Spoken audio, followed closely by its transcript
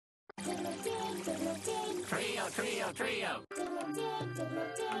Trio, trio, trio.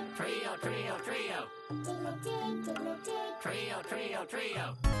 Trio, trio, trio. Trio, trio,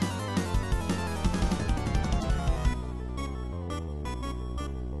 trio.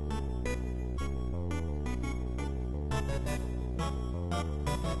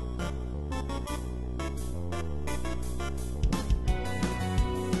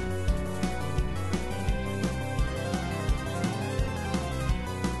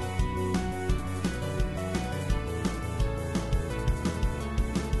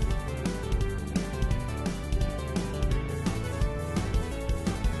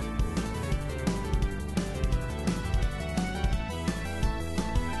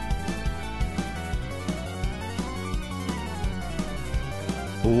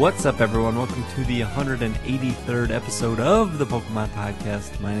 What's up, everyone? Welcome to the 183rd episode of the Pokemon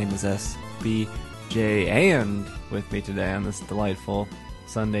Podcast. My name is SBJ, and with me today on this delightful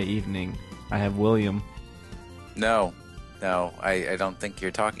Sunday evening, I have William. No, I don't think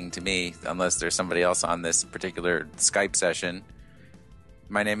you're talking to me unless there's somebody else on this particular Skype session.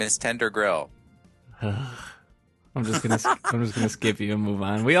 My name is Tender Grill. I'm just gonna skip you and move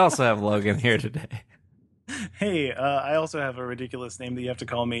on. We also have Logan here today. Hey, I also have a ridiculous name that you have to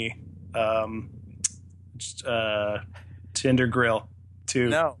call me. Tender Grill 2.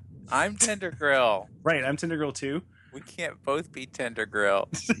 No, I'm Tender Grill. Right, I'm Tender Grill 2. We can't both be Tender Grill.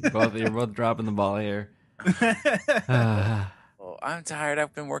 You're both dropping the ball here. Oh, I'm tired.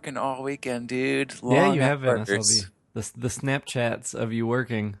 I've been working all weekend, dude. Yeah, you have been. hours. The Snapchats of you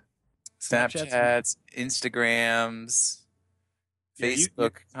working. Snapchats, Instagrams, Yeah,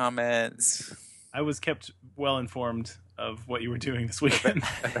 Facebook comments. I was kept well informed of what you were doing this weekend.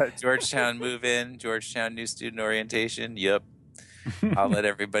 Georgetown move-in, Georgetown new student orientation. Yep. I'll let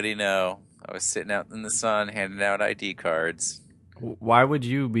everybody know. I was sitting out in the sun handing out ID cards. Why would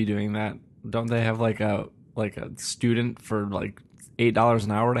you be doing that? Don't they have like a student for like $8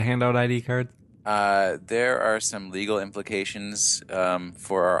 an hour to hand out ID cards? There are some legal implications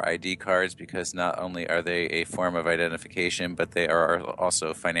for our ID cards because not only are they a form of identification, but they are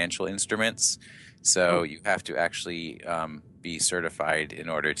also financial instruments. So you have to actually be certified in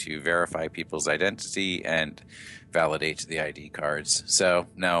order to verify people's identity and validate the ID cards. So,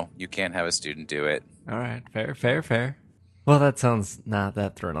 no, you can't have a student do it. All right, fair. Well, that sounds not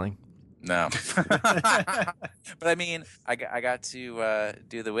that thrilling. No. But I mean, I got to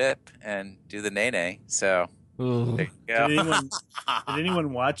do the whip and do the nay-nay, so Ooh. there you go. Did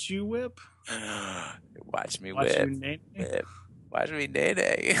anyone watch you whip? Watch me Watch whip. you nay-nay? Whip. Watch me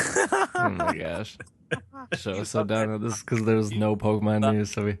nay-nay. Oh my gosh. So down with this because there's no Pokemon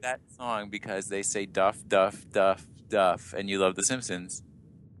news. So That song because they say duff, duff, duff, duff, and you love The Simpsons.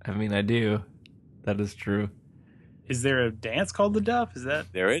 I mean, I do. That is true. Is there a dance called the Duff? Is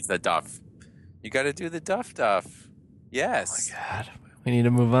that? There is the duff. You got to do the duff duff. Yes. Oh my god. We need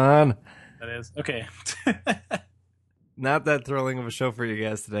to move on. That is. Okay. Not that thrilling of a show for you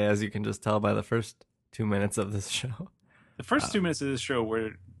guys today, as you can just tell by the first 2 minutes of this show. The first 2 minutes of this show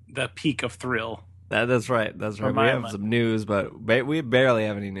were the peak of thrill. That's right. We have some news, but we barely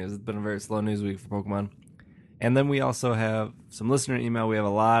have any news. It's been a very slow news week for Pokemon. And then we also have some listener email. We have a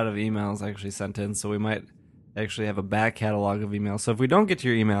lot of emails actually sent in, so we might actually have a back catalog of emails. So if we don't get to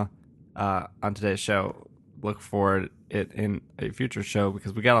your email on today's show, look for it in a future show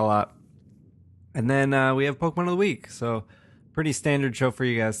because we got a lot. And then we have Pokemon of the Week. So pretty standard show for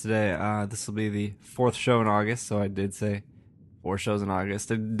you guys today. This will be the 4th show in August, so I did say 4 shows in August.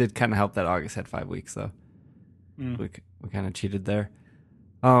 It did kind of help that August had 5 weeks, though. We kind of cheated there.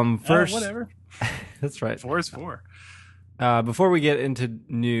 First, whatever. That's right. 4 is 4. Before we get into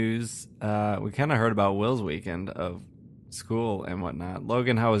news, we kind of heard about Will's weekend of school and whatnot.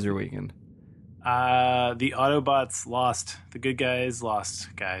 Logan, how was your weekend? The Autobots lost. The good guys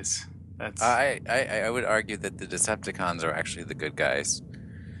lost, guys. That's. I would argue that the Decepticons are actually the good guys.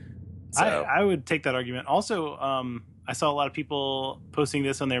 So. I would take that argument. Also, I saw a lot of people posting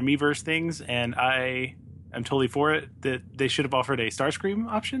this on their Miiverse things, and I am totally for it. That they should have offered a Starscream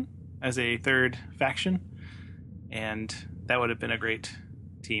option as a third faction, and that would have been a great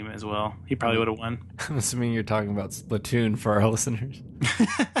team as well. He probably would have won. I'm assuming you're talking about Splatoon for our listeners.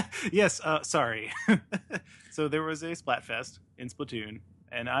 Yes, sorry. So there was a Splatfest in Splatoon,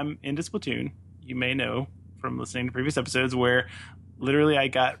 and I'm into Splatoon. You may know from listening to previous episodes where literally I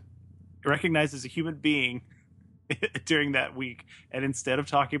got recognized as a human being during that week, and instead of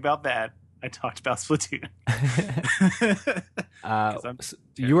talking about that, I talked about Splatoon.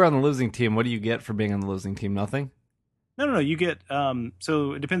 You were on the losing team. What do you get for being on the losing team? Nothing? No. You get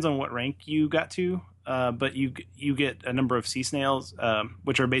so it depends on what rank you got to. but you get a number of sea snails,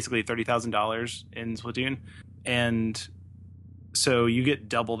 which are basically $30,000 in Splatoon, and so you get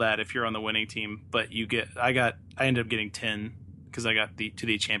double that if you're on the winning team. But I ended up getting 10 because I got to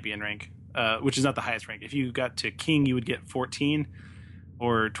the champion rank, which is not the highest rank. If you got to king, you would get 14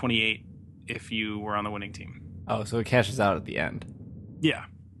 or 28 if you were on the winning team. Oh, so it cashes out at the end. Yeah.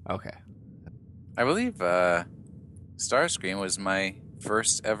 Okay. I believe Starscream was my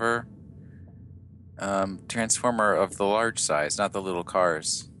first ever Transformer of the large size, not the little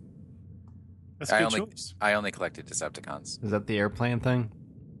cars. That's a good choice. I only collected Decepticons. Is that the airplane thing?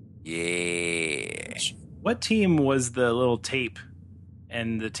 Yeah. What team was the little tape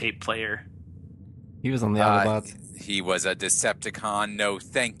and the tape player? He was on the Autobots. He was a Decepticon. No,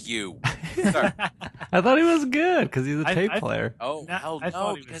 thank you. Sorry. I thought he was good because he's a tape player. Oh, hell I no,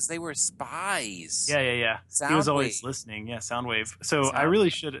 thought he because they were spies. Yeah. He was always listening. Yeah, Soundwave. So I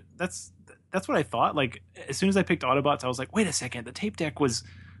really should. That's what I thought. Like, as soon as I picked Autobots, I was like, wait a second, the tape deck was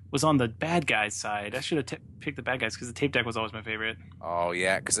on the bad guys' side. I should have picked the bad guys because the tape deck was always my favorite. Oh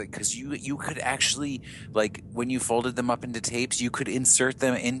yeah, because you could actually, like, when you folded them up into tapes, you could insert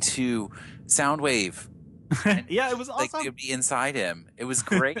them into Soundwave. Yeah, it was awesome. Like, they'd be inside him. It was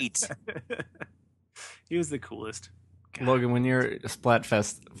great. He was the coolest. God. Logan, when you're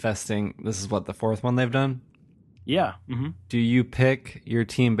Splatfesting, this is what, the fourth one they've done? Yeah. Mm-hmm. Do you pick your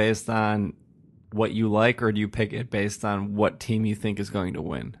team based on what you like, or do you pick it based on what team you think is going to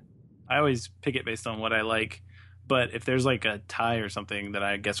win? I always pick it based on what I like, but if there's like a tie or something, then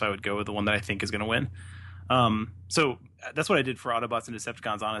I guess I would go with the one that I think is going to win. So that's what I did for Autobots and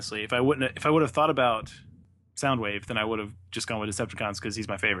Decepticons. Honestly, if I would have thought about Soundwave, then I would have just gone with Decepticons because he's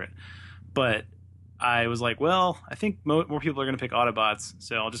my favorite. But I was like, well, I think more people are going to pick Autobots,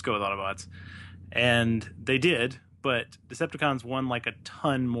 so I'll just go with Autobots. And they did, but Decepticons won like a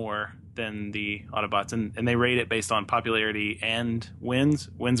ton more than the Autobots, and they rate it based on popularity and wins.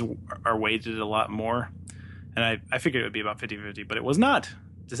 Wins are weighted a lot more, and I figured it would be about 50-50, but it was not.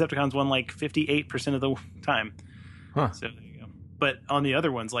 Decepticons won like 58% of the time. Huh. So there you go. But on the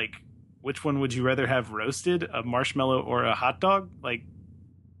other ones, like, which one would you rather have roasted, a marshmallow or a hot dog? Like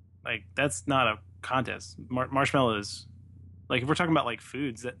that's not a contest. Marshmallow is, like, if we're talking about like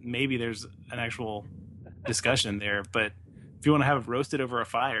foods, that maybe there's an actual discussion there. But if you want to have it roasted over a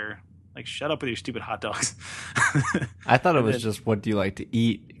fire, like, shut up with your stupid hot dogs. I thought it was just what do you like to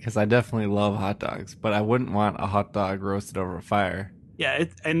eat, because I definitely love hot dogs, but I wouldn't want a hot dog roasted over a fire. Yeah,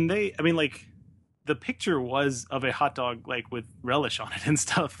 like, the picture was of a hot dog, like, with relish on it and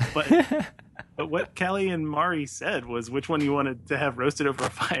stuff, but but what Callie and Mari said was which one you wanted to have roasted over a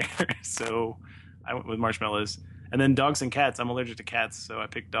fire. So I went with marshmallows. And then dogs and cats. I'm allergic to cats, so I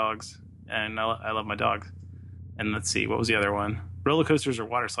picked dogs, and I love my dogs. And let's see, what was the other one? Roller coasters or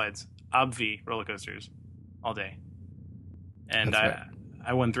water slides? Obvi roller coasters all day. And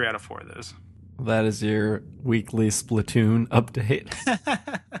I won 3 out of 4 of those. That is your weekly Splatoon update.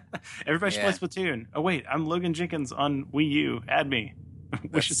 Everybody should play Splatoon. Oh wait, I'm Logan Jenkins on Wii U. Add me.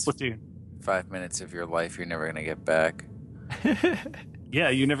 Wish Splatoon. 5 minutes of your life you're never gonna get back. Yeah,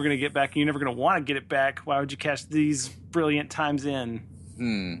 you're never gonna get back, and you're never gonna want to get it back. Why would you cash these brilliant times in?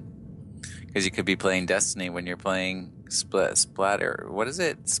 Because you could be playing Destiny when you're playing Splatter. What is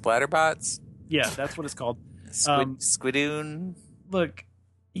it? Splatterbots? Yeah, that's what it's called. Squidoon? Look,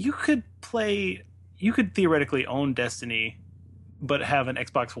 you could theoretically own Destiny, but have an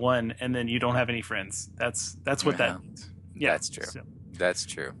Xbox One, and then you don't have any friends. That's what that means. Yeah, that's true. So. That's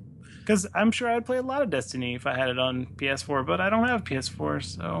true. Because I'm sure I'd play a lot of Destiny if I had it on PS4, but I don't have PS4,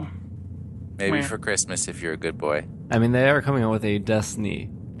 so... Maybe for Christmas if you're a good boy. I mean, they are coming out with a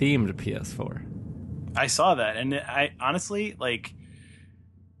Destiny-themed PS4. I saw that, and I honestly, like,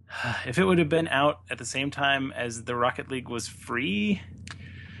 if it would have been out at the same time as the Rocket League was free,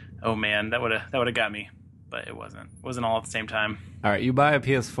 oh man, that would have got me. But it wasn't. It wasn't all at the same time. All right, you buy a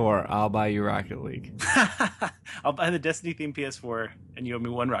PS4, I'll buy you Rocket League. I'll buy the Destiny-themed PS4, and you owe me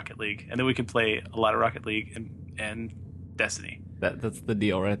 1 Rocket League, and then we can play a lot of Rocket League and Destiny. That's the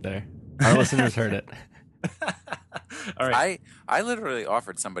deal right there. Our listeners heard it. All right. I literally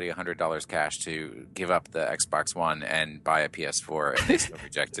offered somebody $100 cash to give up the Xbox One and buy a PS4, and they still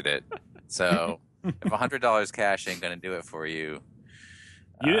rejected it. So if $100 cash ain't going to do it for you...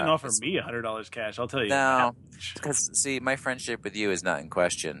 You didn't offer me $100 cash. I'll tell you. No, because see, my friendship with you is not in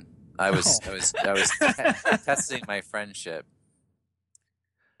question. I was testing my friendship,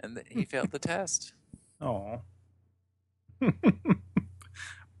 and he failed the test. Oh, man.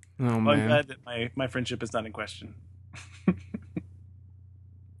 I'm glad that my friendship is not in question.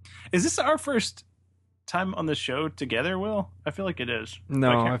 Is this our first time on the show together, Will? I feel like it is.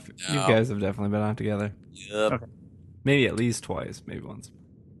 No, Okay. you guys have definitely been on together. Yep. Okay. Maybe at least twice, maybe once.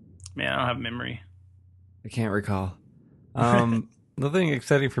 Man, I don't have memory. I can't recall. Nothing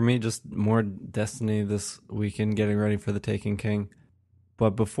exciting for me, just more Destiny this weekend, getting ready for the Taken King.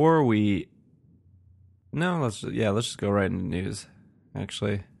 But before we... No, let's just go right into news,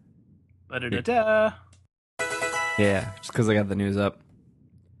 actually. Da-da-da-da. Yeah, just because I got the news up.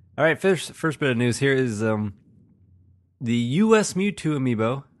 All right, first bit of news here is the U.S. Mewtwo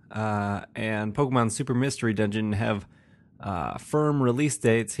amiibo and Pokemon Super Mystery Dungeon have firm release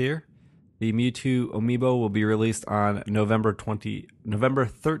dates here. The Mewtwo amiibo will be released on November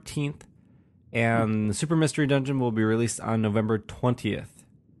 13th, and the Super Mystery Dungeon will be released on November 20th,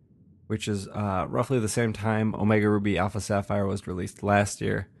 which is roughly the same time Omega Ruby Alpha Sapphire was released last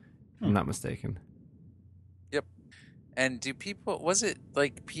year, if I'm not mistaken. Yep. And was it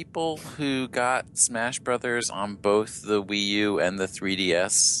like people who got Smash Brothers on both the Wii U and the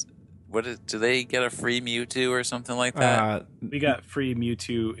 3DS? Do they get a free Mewtwo or something like that? We got free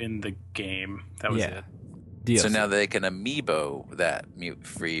Mewtwo in the game. That was it. DLC. So now they can amiibo that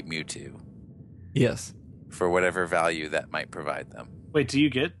free Mewtwo. Yes. For whatever value that might provide them. Wait, do you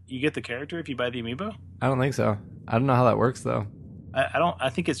get the character if you buy the amiibo? I don't think so. I don't know how that works though. I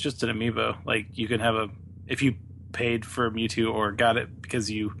think it's just an amiibo. Like you can have if you paid for Mewtwo or got it because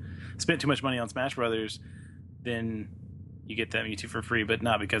you spent too much money on Smash Brothers, then you get that Mewtwo for free, but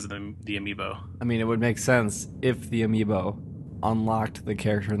not because of the amiibo. I mean, it would make sense if the amiibo unlocked the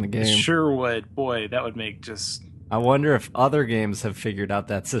character in the game. It sure would. Boy, that would make just... I wonder if other games have figured out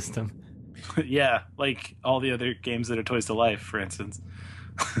that system. Yeah, like all the other games that are Toys to Life, for instance.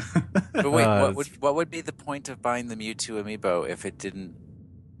 But wait, what would be the point of buying the Mewtwo amiibo if it didn't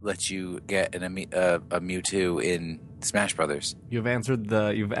let you get a Mewtwo in Smash Brothers? You've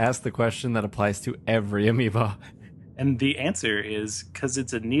asked the question that applies to every amiibo. And the answer is because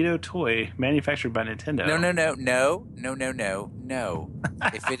it's a Nito toy manufactured by Nintendo. No.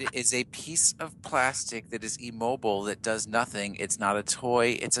 If it is a piece of plastic that is immobile, that does nothing, it's not a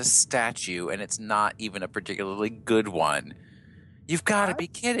toy, it's a statue, and it's not even a particularly good one. You've got to be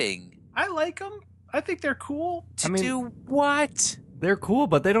kidding. I like them. I think they're cool. Do what? They're cool,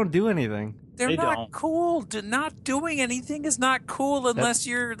 but they don't do anything. They not cool. Not doing anything is not cool unless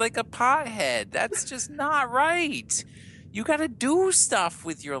you're like a pothead. That's just not right. You got to do stuff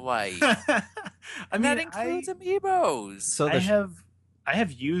with your life. That includes amiibos. So I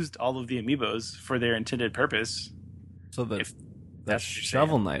have used all of the amiibos for their intended purpose. So the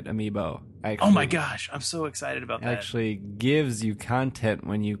Shovel Knight amiibo actually, oh my gosh, I'm so excited about that. Actually gives you content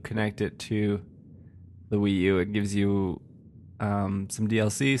when you connect it to the Wii U. It gives you some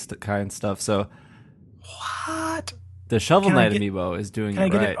DLC kind stuff. So what? The Shovel Knight amiibo is doing it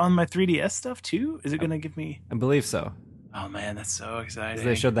right. Can I get it on my 3DS stuff too? Is it going to give me... I believe so. Oh man, that's so exciting.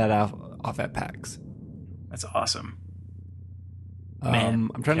 They showed that off at PAX. That's awesome.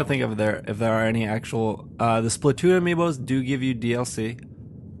 I'm trying to think if there are any actual... the Splatoon amiibos do give you DLC.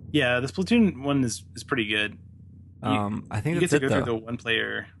 Yeah, the Splatoon one is pretty good. I think you that's get to go though. through the one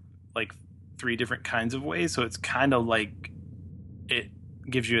player, like 3 different kinds of ways, so it's kind of like it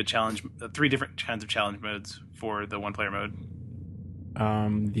gives you a challenge, 3 different kinds of challenge modes for the one player mode.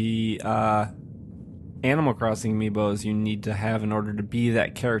 The Animal Crossing amiibos you need to have in order to be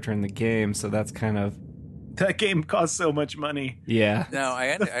that character in the game, so that's kind of... That game costs so much money. Yeah. No, I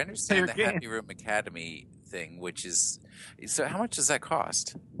understand the Happy Room Academy thing, which is... So how much does that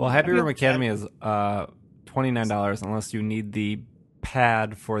cost? Well, Happy Room Academy is $29 unless you need the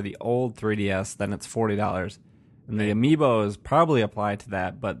pad for the old 3DS, then it's $40. And the amiibos probably apply to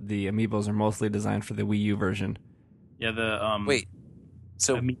that, but the amiibos are mostly designed for the Wii U version. Yeah, the wait,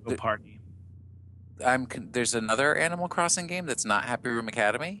 so Amiibo Party. There's another Animal Crossing game that's not Happy Room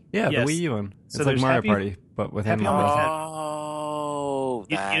Academy? Yeah, Yes. the Wii U one. It's So like there's Mario Happy- Party, but with Happy animals. Home Academy. Oh,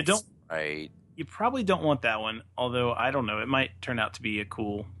 that's You don't- right. You probably don't want that one, although I don't know. It might turn out to be a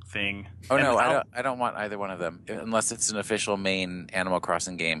cool thing. Oh And no, I don't want either one of them unless it's an official main Animal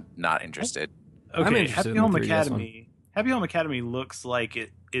Crossing game. Not interested. I'm Okay, interested Happy in the Home 3DS Academy. Happy Home Academy looks like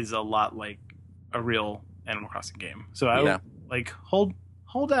it is a lot like a real Animal Crossing game. So I Yeah. would like hold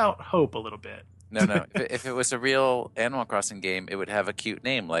out hope a little bit. No. If it was a real Animal Crossing game, it would have a cute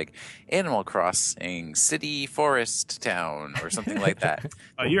name like Animal Crossing City Forest Town or something like that.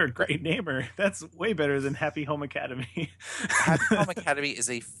 Oh, you're a great namer. That's way better than Happy Home Academy. Happy Home Academy is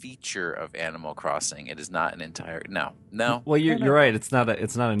a feature of Animal Crossing. It is not an entire no. Well, you're right. It's not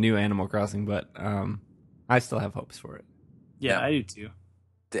a new Animal Crossing, but I still have hopes for it. Yeah, No. I do too.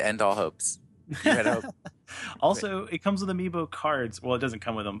 To end all hopes. You had hope. Also, it comes with amiibo cards. Well, it doesn't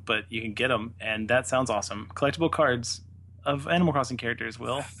come with them, but you can get them, and that sounds awesome. Collectible cards of Animal Crossing characters,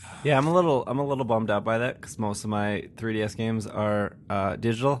 Will. Yeah, I'm a little bummed out by that because most of my 3DS games are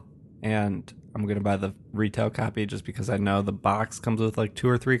digital, and I'm gonna buy the retail copy just because I know the box comes with like 2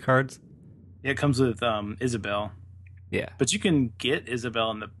 or 3 cards. Yeah, it comes with Isabelle, Yeah. but you can get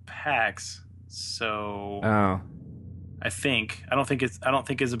Isabelle in the packs. So Oh, I don't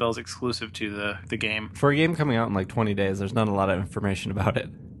think Isabelle's exclusive to the game. for a game coming out in like 20 days, there's not a lot of information about it.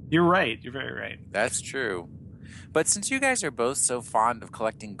 You're right. You're very right. That's true. But since you guys are both so fond of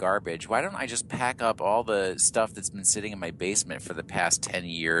collecting garbage, why don't I just pack up all the stuff that's been sitting in my basement for the past 10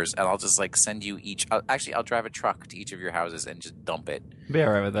 years, and I'll just like send you each. I'll drive a truck to each of your houses and just dump it. Be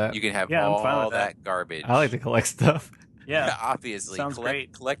alright with that. You can have Yeah, I'm fine all with that garbage. I like to collect stuff. Yeah. Obviously. Sounds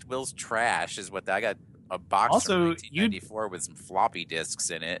great. Collect Will's trash is what I got. A box Also, from 1994 with some floppy disks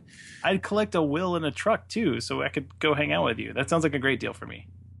in it. I'd collect a Will in a truck too, so I could go hang out with you. That sounds like a great deal for me.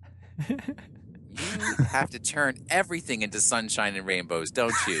 You have to turn everything into sunshine and rainbows,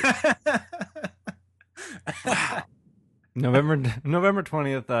 don't you? Wow. November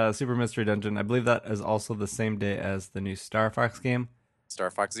 20th, Super Mystery Dungeon. I believe that is also the same day as the new Star Fox game.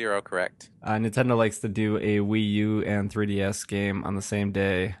 Star Fox Zero, correct. Nintendo likes to do a Wii U and 3DS game on the same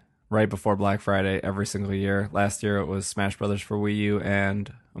day, right before Black Friday, every single year. Last year it was Smash Brothers for Wii U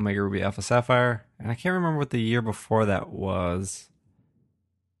and Omega Ruby Alpha Sapphire. And I can't remember what the year before that was.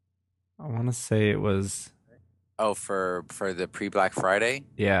 I want to say it was... Oh, for the pre-Black Friday?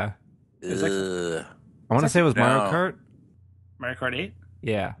 Yeah. Ugh. I want to say it was No. Mario Kart. Mario Kart 8?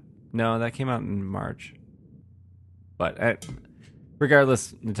 Yeah. No, that came out in March. But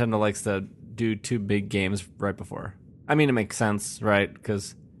regardless, Nintendo likes to do 2 big games right before. I mean, it makes sense, right?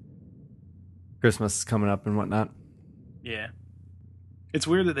 Because Christmas is coming up and whatnot. Yeah. It's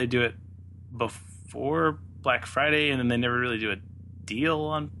weird that they do it before Black Friday and then they never really do a deal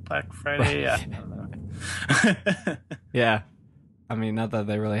on Black Friday. I don't know. Yeah. I mean, not that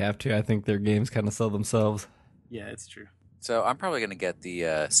they really have to. I think their games kind of sell themselves. Yeah, it's true. So I'm probably going to get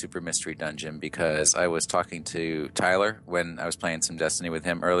the Super Mystery Dungeon because I was talking to Tyler when I was playing some Destiny with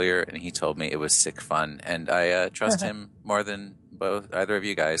him earlier, and he told me it was sick fun, and I trust him more than either of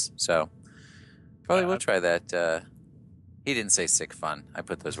you guys. So probably will try that. He didn't say sick fun. I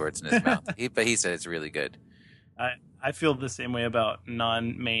put those words in his mouth, but he said it's really good. I feel the same way about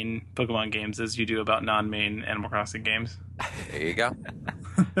non-main Pokemon games as you do about non-main Animal Crossing games. There you go.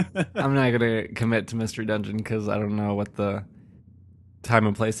 I'm not going to commit to Mystery Dungeon because I don't know what the time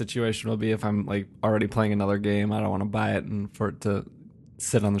and place situation will be. If I'm like already playing another game, I don't want to buy it and for it to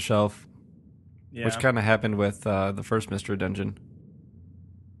sit on the shelf. Yeah. Which kind of happened with the first Mystery Dungeon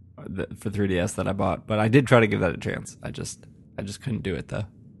for 3DS that I bought. But I did try to give that a chance. I just couldn't do it though.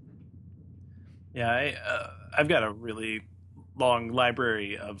 Yeah, I've got a really long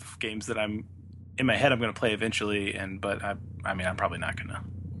library of games that I'm in my head I'm going to play eventually, but I mean I'm probably not going to.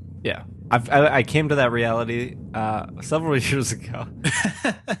 Yeah, I came to that reality several years ago,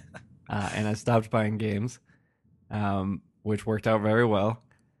 and I stopped buying games, which worked out very well.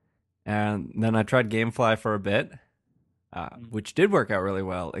 And then I tried GameFly for a bit, which did work out really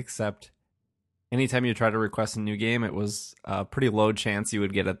well, except anytime you try to request a new game, it was a pretty low chance you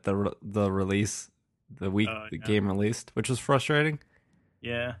would get it the release, the week the game released, which was frustrating.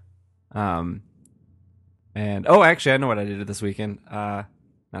 Yeah. And actually, I know what I did this weekend.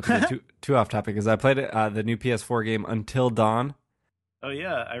 Not to get too off topic, is I played the new PS4 game Until Dawn. Oh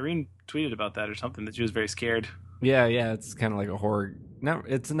yeah, Irene tweeted about that or something, that she was very scared. Yeah, it's kind of like a horror. No,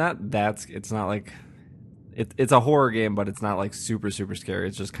 it's not that. It's not like it's a horror game, but it's not like super scary.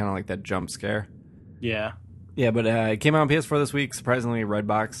 It's just kind of like that jump scare. Yeah. Yeah, but it came out on PS4 this week. Surprisingly,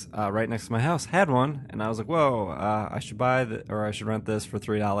 Redbox right next to my house had one, and I was like, "Whoa! I should buy or I should rent this for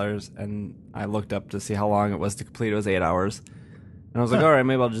 $3." And I looked up to see how long it was to complete. It was 8 hours, and I was like, "All right,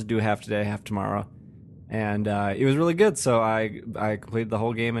 maybe I'll just do half today, half tomorrow." And it was really good, so I completed the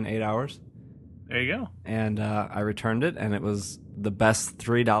whole game in 8 hours. There you go. And I returned it, and it was the best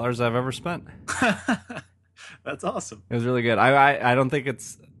 $3 I've ever spent. That's awesome. It was really good. I don't think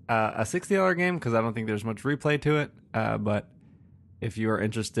it's a $60 game because I don't think there's much replay to it. But if you are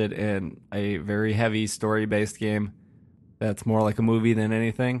interested in a very heavy story-based game that's more like a movie than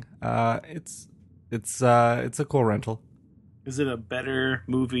anything, it's a cool rental. Is it a better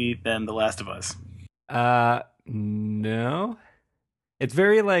movie than The Last of Us? No. It's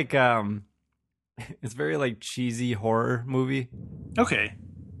very like cheesy horror movie. Okay.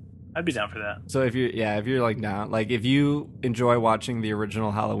 I'd be down for that. So if you're like down, like if you enjoy watching the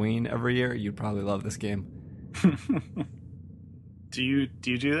original Halloween every year, you'd probably love this game. Do you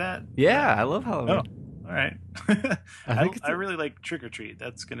do that? Yeah, I love Halloween. Oh, All right. I really like Trick or Treat.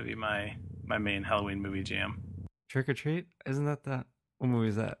 That's going to be my main Halloween movie jam. Trick or Treat? Isn't that what movie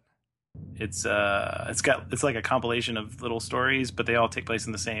is that? It's like a compilation of little stories, but they all take place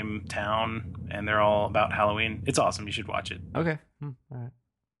in the same town, and they're all about Halloween. It's awesome. You should watch it. Okay. All right.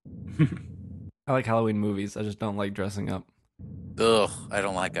 I like Halloween movies. I just don't like dressing up. Ugh, I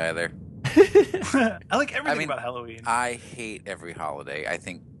don't like either. I like everything about Halloween. I hate every holiday. I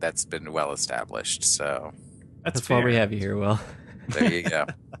think that's been well established. So that's why we have you here, Will. There you go.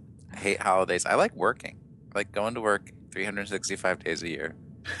 I hate holidays. I like working. I like going to work 365 days a year.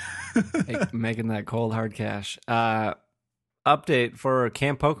 Making that cold hard cash. Update for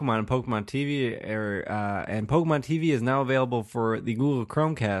Camp Pokemon and Pokemon TV, and Pokemon TV is now available for the Google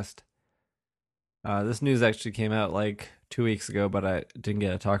Chromecast. This news actually came out like 2 weeks ago, but I didn't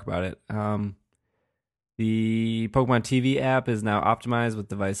get to talk about it. The Pokemon TV app is now optimized with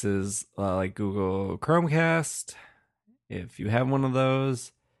devices like Google Chromecast, if you have one of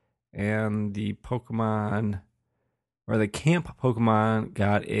those, and the Pokemon or the Camp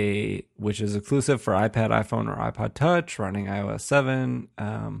Pokemon which is exclusive for iPad, iPhone, or iPod Touch, running iOS 7.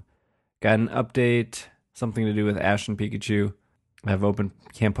 Got an update, something to do with Ash and Pikachu. I've opened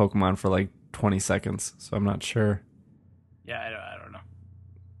Camp Pokemon for like 20 seconds, so I'm not sure. Yeah, I don't know.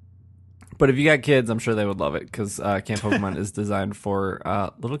 But if you got kids, I'm sure they would love it, because Camp Pokemon is designed for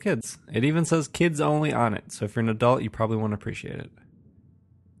little kids. It even says kids only on it, so if you're an adult, you probably won't appreciate it.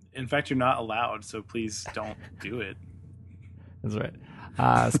 In fact, you're not allowed, so please don't do it. That's right.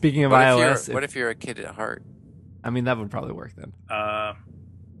 Speaking of iOS... What if you're a kid at heart? I mean, that would probably work then.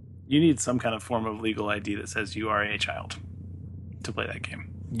 You need some kind of form of legal ID that says you are a child to play that game.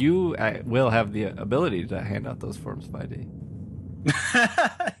 You will have the ability to hand out those forms of ID.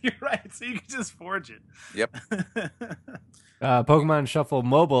 You're right, so you can just forge it. Yep. Pokemon Shuffle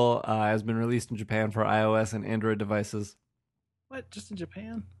Mobile has been released in Japan for iOS and Android devices. What? Just in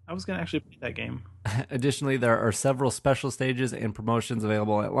Japan? I was going to actually play that game. Additionally, there are several special stages and promotions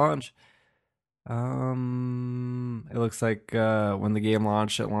available at launch. It looks like when the game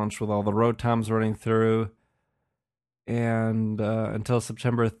launched, it launched with all the road toms running through. And until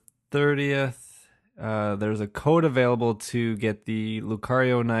September 30th, there's a code available to get the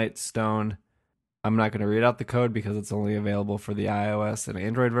Lucario Knight Stone. I'm not going to read out the code because it's only available for the iOS and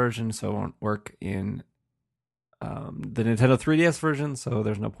Android version, so it won't work in the Nintendo 3DS version, so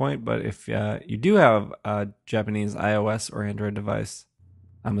there's no point. But if you do have a Japanese iOS or Android device,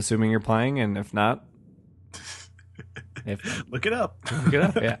 I'm assuming you're playing, and if not, look it up. Look it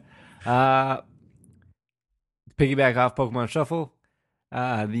up, yeah. Piggyback off Pokemon Shuffle,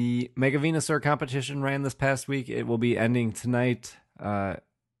 the Mega Venusaur competition ran this past week. It will be ending tonight,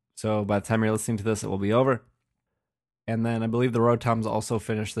 so by the time you're listening to this, it will be over. And then I believe the Road Toms also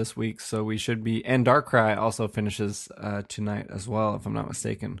finished this week, so we should be... And Darkrai also finishes tonight as well, if I'm not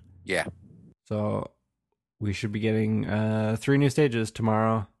mistaken. Yeah. So we should be getting 3 new stages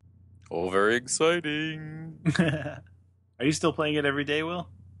tomorrow. Oh, very exciting. Are you still playing it every day, Will?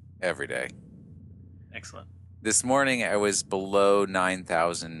 Every day. Excellent. This morning I was below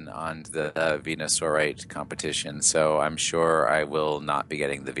 9,000 on the Venusaurite competition, so I'm sure I will not be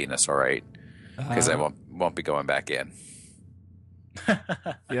getting the Venusaurite because I won't be going back in.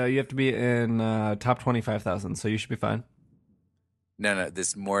 Yeah, you have to be in top 25,000, so you should be fine. No,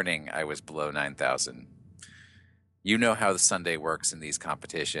 this morning I was below 9,000. You know how the Sunday works in these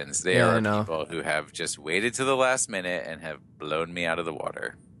competitions. There are people who have just waited to the last minute and have blown me out of the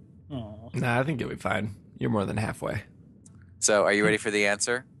water. Aww. Nah, I think you'll be fine. You're more than halfway. So, are you ready for the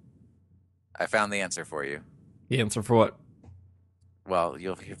answer? I found the answer for you. The answer for what? Well,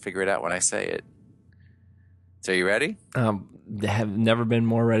 you'll figure it out when I say it. So, are you ready? I have never been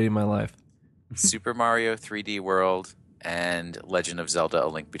more ready in my life. Super Mario 3D World and Legend of Zelda: A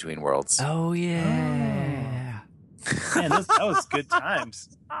Link Between Worlds. Oh, yeah. Man, that was good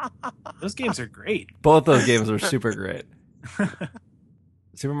times. Those games are great. Both those games are super great.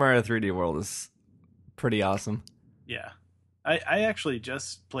 Super Mario 3D World is pretty awesome. Yeah. I actually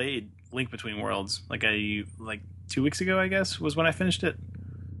just played Link Between Worlds like 2 weeks ago, I guess, was when I finished it.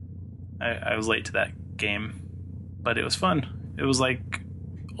 I was late to that game, but it was fun. It was like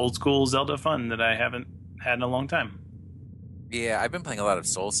old school Zelda fun that I haven't had in a long time. Yeah, I've been playing a lot of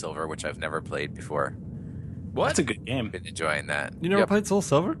Soul Silver, which I've never played before. What? That's a good game. Been enjoying that. You never played Soul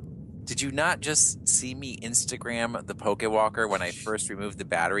Silver? Did you not just see me Instagram the Pokewalker when I first removed the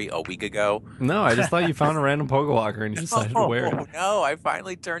battery a week ago? No, I just thought you found a random Pokewalker and you decided to wear it. No, I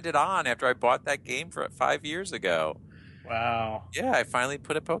finally turned it on after I bought that game 5 years ago. Wow. Yeah, I finally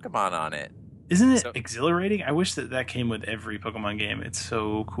put a Pokemon on it. Isn't it exhilarating? I wish that came with every Pokemon game. It's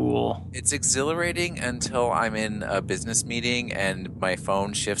so cool. It's exhilarating until I'm in a business meeting and my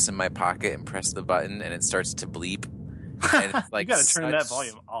phone shifts in my pocket and press the button and it starts to bleep. And it's like you got to turn that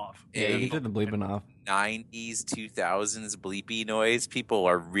volume off. Yeah, you turn the bleeping off. 90s, 2000s bleepy noise. People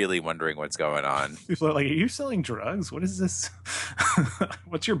are really wondering what's going on. People are like, "Are you selling drugs? What is this?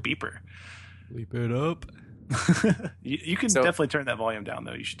 What's your beeper?" Bleep it up. You can definitely turn that volume down,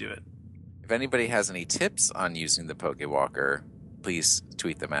 though. You should do it. If anybody has any tips on using the Pokewalker, please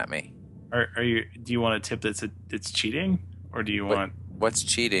tweet them at me. Are you? Do you want a tip it's cheating, or do you want? What's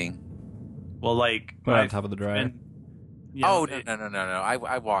cheating? Well, like put on top of the dryer. No.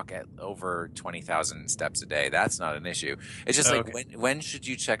 I walk at over 20,000 steps a day. That's not an issue. It's just when should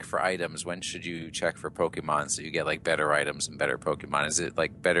you check for items? When should you check for Pokemon so you get like better items and better Pokemon? Is it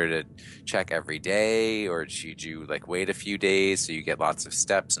like better to check every day, or should you like wait a few days so you get lots of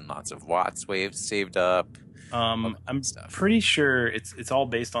steps and lots of watts saved up? I'm pretty sure it's all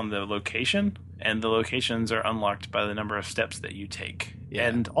based on the location, and the locations are unlocked by the number of steps that you take. Yeah.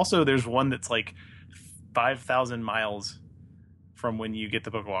 And also there's one that's like 5,000 miles from when you get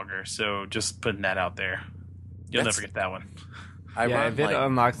the Pokewalker, so just putting that out there. You'll never get that one. If it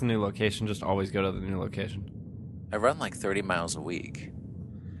unlocks a new location, just always go to the new location. I run like 30 miles a week.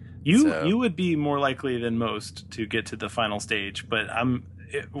 You would be more likely than most to get to the final stage, but I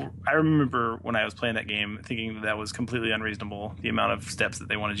remember when I was playing that game thinking that was completely unreasonable, the amount of steps that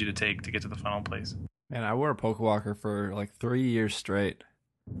they wanted you to take to get to the final place. Man, I wore a Pokewalker for like 3 years straight.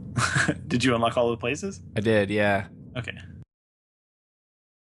 Did you unlock all the places? I did, yeah. Okay.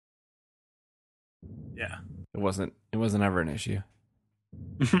 Yeah. It wasn't ever an issue.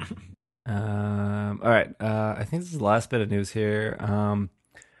 All right. I think this is the last bit of news here.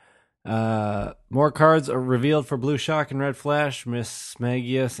 More cards are revealed for Blue Shock and Red Flash. Miss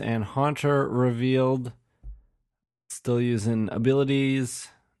Magius and Haunter revealed. Still using abilities.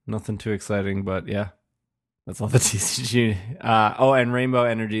 Nothing too exciting, but yeah. That's all the TCG. And Rainbow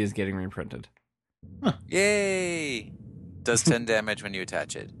Energy is getting reprinted. Huh. Yay! Does 10 damage when you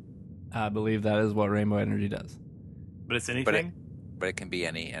attach it. I believe that is what Rainbow Energy does. But it's anything? But it can be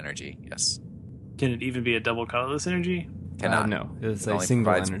any energy, yes. Can it even be a double colorless energy? Cannot. No, it's it a only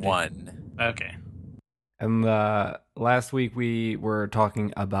single provides energy. One. Okay. And last week we were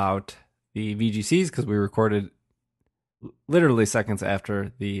talking about the VGCs because we recorded literally seconds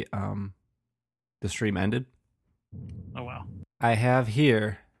after the stream ended. Oh, wow. I have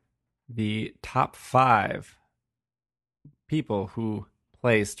here the top 5 people who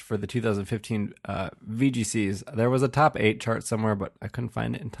placed for the 2015 VGCs. There was a top 8 chart somewhere, but I couldn't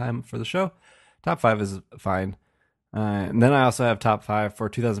find it in time for the show. Top 5 is fine. And then I also have top 5 for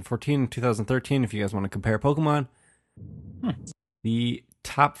 2014 and 2013 if you guys want to compare Pokemon. The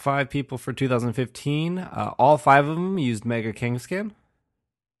top 5 people for 2015, all 5 of them used Mega Kingscan.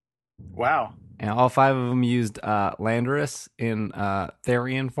 Wow. And all 5 of them used Landorus in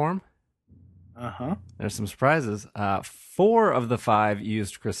Therian form. Uh-huh. There's some surprises. 4 of the 5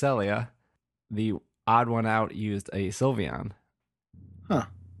 used Cresselia. The odd one out used a Sylveon. Huh.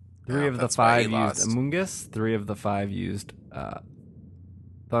 3 of the 5 used Amoonguss. 3 of the 5 used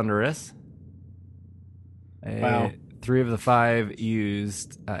Thundurus. Wow. 3 of the 5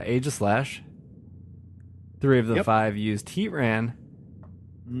 used Aegislash. 3 of the 5 used Heatran.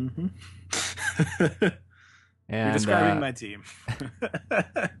 Mm-hmm. And, you're describing my team.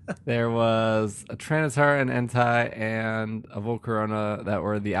 There was a Tranitar, an Entei, and a Volcarona that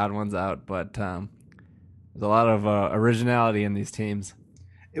were the odd ones out, but there's a lot of originality in these teams.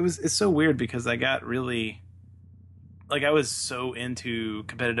 It's so weird because I got really, like, I was so into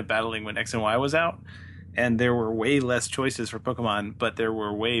competitive battling when X and Y was out, and there were way less choices for Pokemon, but there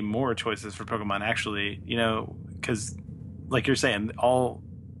were way more choices for Pokemon actually, because like you're saying,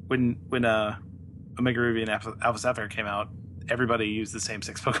 when Omega Ruby and Alpha Sapphire came out, everybody used the same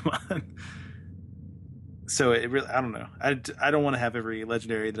 6 Pokemon. So it really, I don't know. I don't want to have every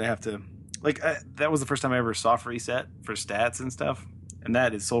legendary that I have to, that was the first time I ever soft reset for stats and stuff, and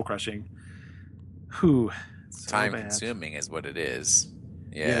that is soul crushing. Time consuming is what it is.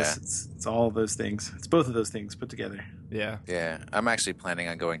 Yeah. Yes, it's all of those things. It's both of those things put together. Yeah. Yeah. I'm actually planning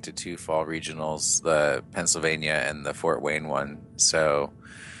on going to 2 fall regionals, the Pennsylvania and the Fort Wayne one. So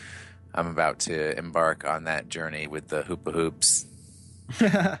I'm about to embark on that journey with the Hoopa Hoops.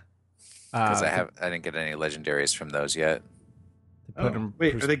 Because I didn't get any legendaries from those yet.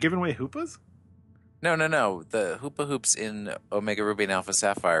 Wait, are they giving away Hoopas? No. The Hoopa Hoops in Omega Ruby and Alpha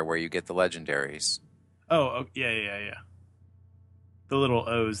Sapphire where you get the legendaries. Oh, yeah. The little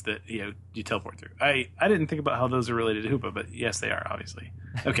O's that you teleport through. I didn't think about how those are related to Hoopa, but yes, they are, obviously.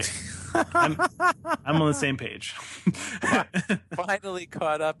 Okay. I'm on the same page. Finally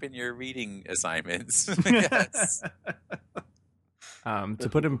caught up in your reading assignments. Yes. To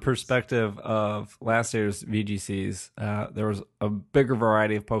put in perspective of last year's VGCs, there was a bigger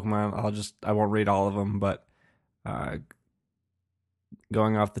variety of Pokemon. I won't read all of them, but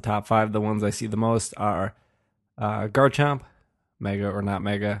going off the top 5, the ones I see the most are Garchomp, Mega or not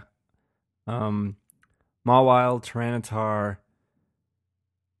Mega, Mawile, Tyranitar,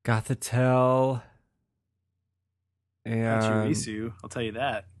 Gothitelle, and Pachirisu, I'll tell you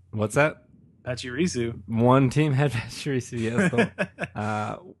that. What's that? Pachirisu. One team had Pachirisu, yes.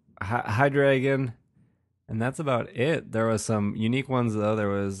 Hydreigon, and that's about it. There was some unique ones, though. There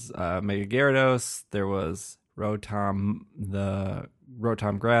was Mega Gyarados, there was Rotom, the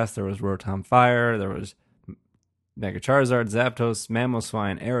Rotom Grass, there was Rotom Fire, there was Mega Charizard, Zapdos,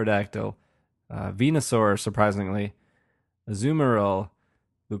 Mamoswine, Aerodactyl, Venusaur, surprisingly, Azumarill,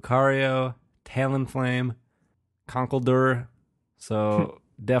 Lucario, Talonflame, Conkeldurr. So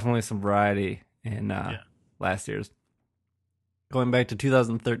definitely some variety in last year's. Going back to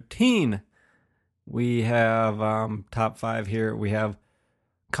 2013, we have top 5 here. We have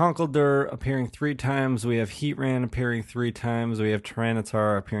Conkeldurr appearing 3 times. We have Heatran appearing 3 times. We have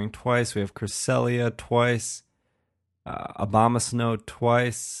Tyranitar appearing twice. We have Cresselia twice. Abomasnow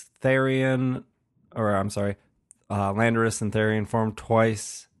twice. Landorus and Therian form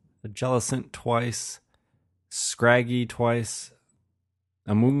twice. Jellicent twice. Scraggy twice.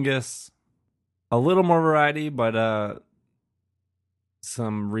 Amoonguss. A little more variety, but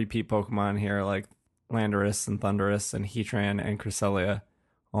some repeat Pokemon here like Landorus and Thundurus and Heatran and Cresselia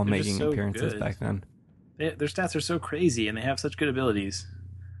all They're making just so appearances good. back then. Their stats are so crazy, and they have such good abilities.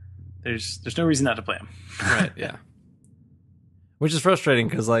 There's no reason not to play them. Right, yeah. Which is frustrating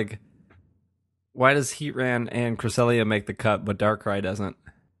because, like, why does Heatran and Cresselia make the cut, but Darkrai doesn't?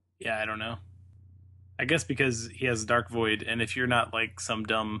 Yeah, I don't know. I guess because he has Dark Void, and if you're not like some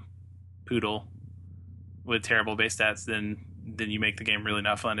dumb poodle with terrible base stats, then you make the game really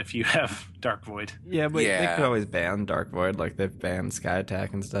not fun if you have Dark Void. Yeah, but they could always ban Dark Void, like they've banned Sky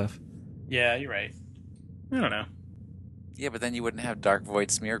Attack and stuff. Yeah, you're right. I don't know. Yeah, but then you wouldn't have Dark Void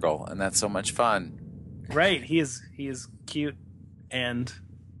Smeargle, and that's so much fun. Right, he is cute and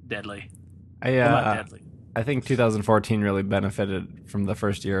deadly. Not deadly. I think 2014 really benefited from the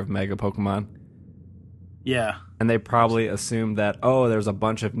first year of Mega Pokemon. Yeah. And they probably assumed that, there's a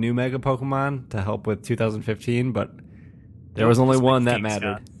bunch of new Mega Pokemon to help with 2015, but there was only one that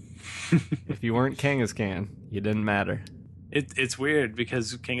mattered. If you weren't Kangaskhan, you didn't matter. It's weird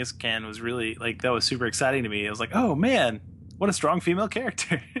because Kangaskhan was really, like, that was super exciting to me. I was like, oh man, what a strong female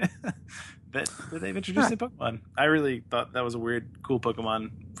character that they've introduced in Pokemon. I really thought that was a weird, cool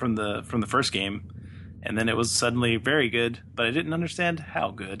Pokemon from the first game. And then it was suddenly very good, but I didn't understand how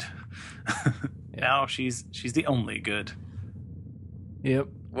good. Now she's the only good. Yep.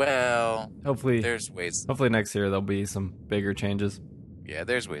 Well, hopefully there's ways. Hopefully next year there'll be some bigger changes. Yeah,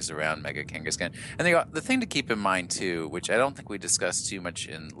 there's ways around Mega Kangaskhan. And the thing to keep in mind too, which I don't think we discussed too much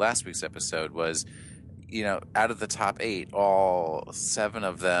in last week's episode, was, out of the top 8, all 7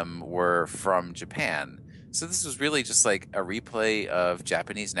 of them were from Japan. So this was really just like a replay of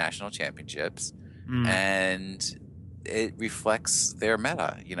Japanese national championships. And it reflects their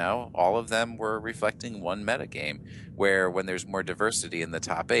meta, all of them were reflecting one meta game, where when there's more diversity in the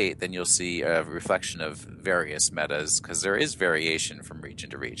top 8, then you'll see a reflection of various metas, because there is variation from region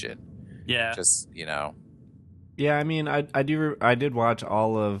to region. Yeah. Just, Yeah, I mean, I did watch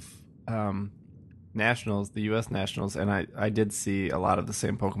all of Nationals, the US Nationals, and I did see a lot of the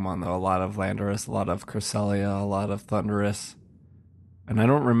same Pokemon, though. A lot of Landorus, a lot of Cresselia, a lot of Thundurus. And I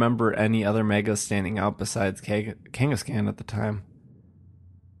don't remember any other Megas standing out besides Kangaskhan at the time.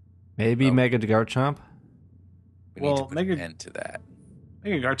 Maybe Mega Garchomp? We need to put an end to that.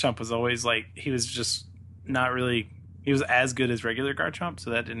 Mega Garchomp was always like, he was just not really, he was as good as regular Garchomp, so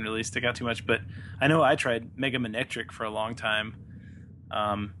that didn't really stick out too much. But I know I tried Mega Manectric for a long time.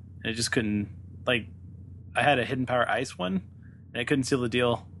 And it just couldn't, like, I had a Hidden Power Ice one, and it couldn't seal the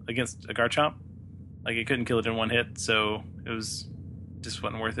deal against a Garchomp. Like, it couldn't kill it in one hit, so it was just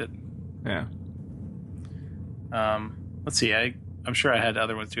wasn't worth it. Yeah. Let's see. I'm sure I had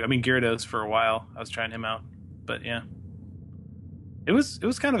other ones too. I mean, Gyarados for a while. I was trying him out, but yeah, it was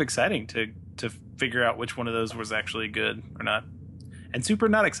kind of exciting to figure out which one of those was actually good or not, and super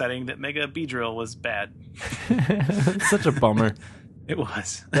not exciting that Mega Beedrill was bad. Such a bummer. It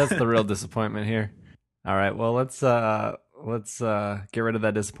was. That's the real disappointment here. All right. Well, let's get rid of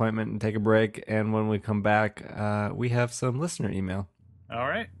that disappointment and take a break. And when we come back, we have some listener email. All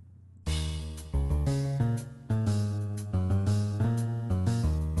right.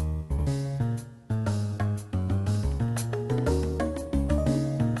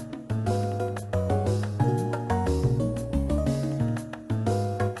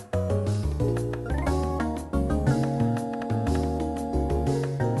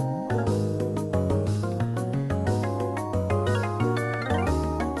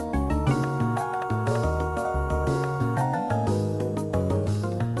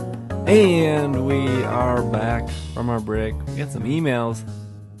 And we are back from our break. We got some emails.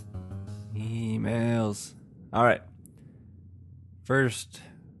 All right. First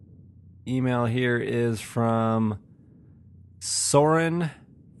email here is from Soren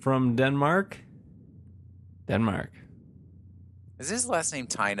from Denmark. Is his last name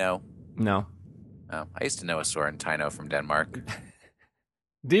Tino? No. Oh, I used to know a Soren Tino from Denmark.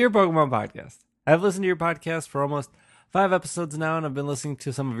 Dear Pokemon Podcast, I've listened to your podcast for almost 5 episodes now, and I've been listening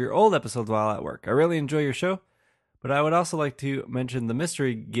to some of your old episodes while at work. I really enjoy your show, but I would also like to mention the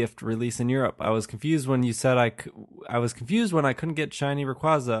mystery gift release in Europe. I was confused when you said I was confused when I couldn't get Shiny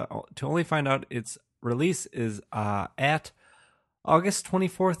Rayquaza, to only find out its release is at August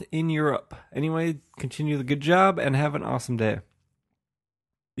 24th in Europe. Anyway, continue the good job and have an awesome day.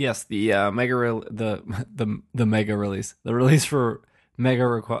 Yes, the the mega release, the release for Shiny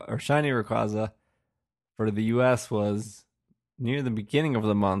Rayquaza for the US was near the beginning of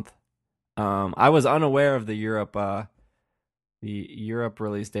the month. I was unaware of the Europe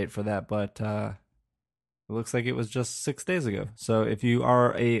release date for that, but it looks like it was just 6 days ago. So if you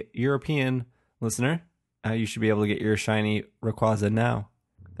are a European listener, you should be able to get your Shiny Rayquaza now.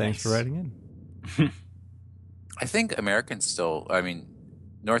 Thanks for writing in. I think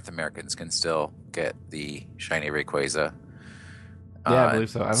North Americans can still get the Shiny Rayquaza. Yeah, I believe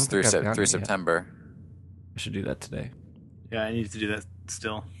so. I don't through September. I should do that today. Yeah, I need to do that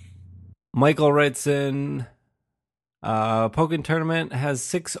still. Michael writes in, Pokken Tournament has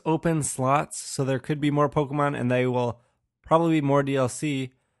 6 open slots, so there could be more Pokemon, and they will probably be more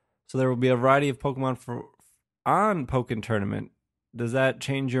DLC, so there will be a variety of Pokemon on Pokken Tournament. Does that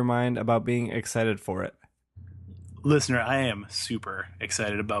change your mind about being excited for it? Listener, I am super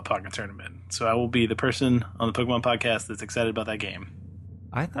excited about Pokken Tournament, so I will be the person on the Pokemon podcast that's excited about that game.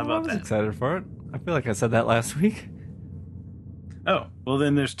 I thought I was excited for it. I feel like I said that last week. Oh, well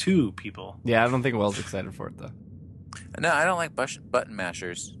then there's 2 people. Yeah, I don't think Will's excited for it, though. No, I don't like button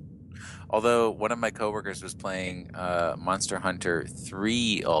mashers. Although one of my coworkers was playing Monster Hunter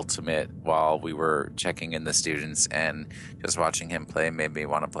 3 Ultimate while we were checking in the students, and just watching him play made me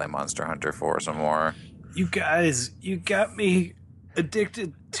want to play Monster Hunter 4 some more. You guys, you got me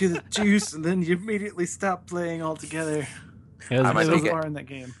addicted to the juice, and then you immediately stopped playing altogether. It was so far in that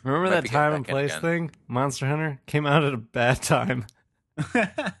game. Remember that time and place thing? Monster Hunter came out at a bad time.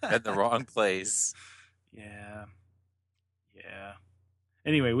 At the wrong place. Yeah.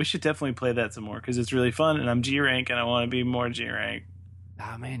 Anyway, we should definitely play that some more because it's really fun, and I'm G rank, and I want to be more G rank.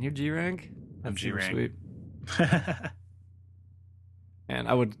 Ah, man, you're G rank. I'm G rank. Sweet. And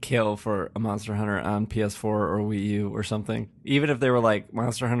I would kill for a Monster Hunter on PS4 or Wii U or something. Even if they were like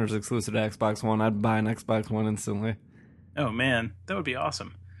Monster Hunter's exclusive to Xbox One, I'd buy an Xbox One instantly. Oh man, that would be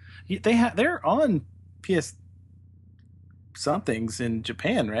awesome. They're on PS somethings in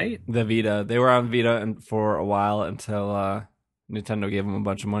Japan, right? The Vita. They were on Vita for a while until Nintendo gave them a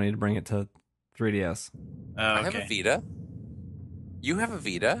bunch of money to bring it to 3DS. Oh, okay. I have a Vita. You have a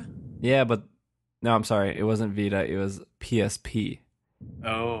Vita? Yeah, but no, I'm sorry. It wasn't Vita. It was PSP.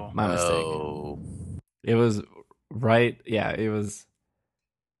 Oh, my mistake. It was right. Yeah, it was.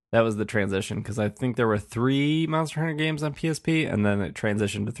 That was the transition because I think there were 3 Monster Hunter games on PSP, and then it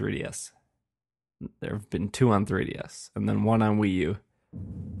transitioned to 3DS. There have been 2 on 3DS, and then 1 on Wii U.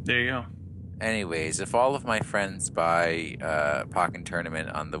 There you go. Anyways, if all of my friends buy Pokken Tournament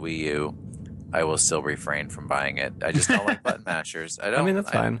on the Wii U, I will still refrain from buying it. I just don't like button mashers. I mean,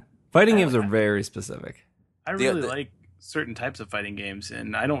 that's fine. Fighting games are very specific. I really like certain types of fighting games,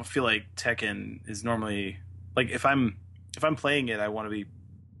 and I don't feel like Tekken is normally like if I'm playing it, I want to be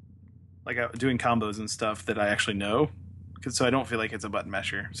like doing combos and stuff that I actually know, so I don't feel like it's a button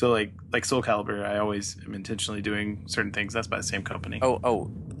masher. So like Soul Calibur, I always am intentionally doing certain things. That's by the same company.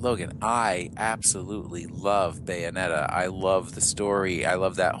 Oh, Logan, I absolutely love Bayonetta. I love the story. I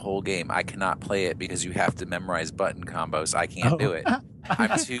love that whole game. I cannot play it because you have to memorize button combos. I can't do it.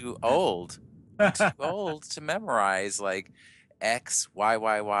 I'm too old. I'm too old to memorize like X, Y,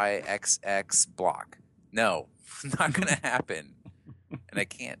 Y, Y, X, X, block. No, not going to happen. And I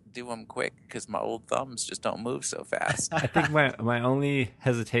can't do them quick because my old thumbs just don't move so fast. I think my only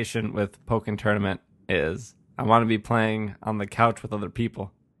hesitation with Pokken Tournament is I want to be playing on the couch with other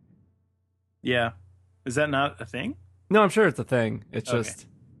people. Yeah. Is that not a thing? No, I'm sure it's a thing. It's just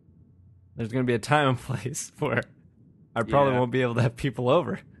there's going to be a time and place where I probably won't be able to have people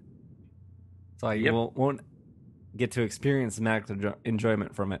over. So I won't get to experience the max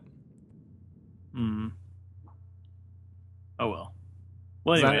enjoyment from it. Oh well.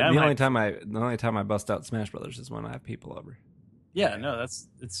 Well, anyway, the only time I bust out Smash Brothers is when I have people over. Yeah, no,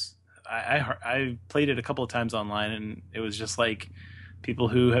 it's. I played it a couple of times online, and it was just like people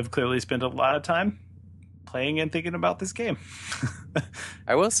who have clearly spent a lot of time playing and thinking about this game.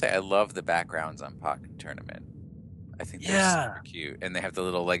 I will say I love the backgrounds on Pokken Tournament. I think they're super cute, and they have the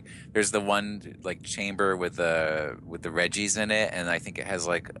little like. There's the one like chamber with the Reggies in it, and I think it has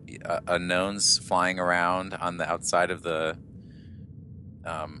like unknowns flying around on the outside of the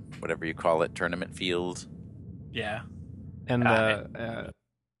whatever you call it, tournament field. Yeah, and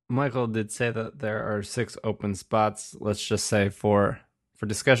Michael did say that there are 6 open spots. Let's just say for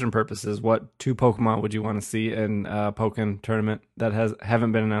discussion purposes, what 2 Pokemon would you want to see in Pokken Tournament that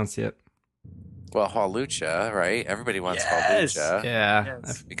haven't been announced yet? Well, Hawlucha, right? Everybody wants Hawlucha. Yeah.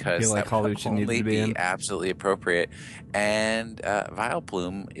 Yes. Because I feel like that would Hawlucha needs only to be in. absolutely appropriate. And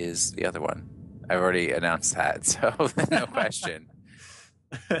Vileplume is the other one. I've already announced that, so no question.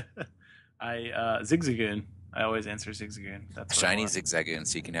 Zigzagoon. I always answer Zigzagoon. That's what I Shiny want. Zigzagoon,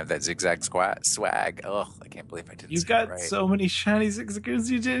 so you can have that zigzag swag. Ugh, I can't believe I didn't You say got it right. so many shiny Zigzagoons,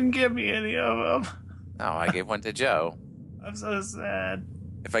 you didn't give me any of them. No, I gave one to Joe. I'm so sad.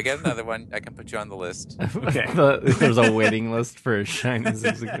 If I get another one, I can put you on the list. Okay. There's a waiting list for a shiny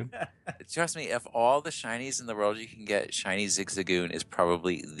Zigzagoon. Trust me, of all the shinies in the world you can get, shiny Zigzagoon is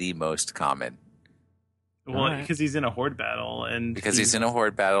probably the most common. Well, Alright. because he's in a horde battle, and Because he's in a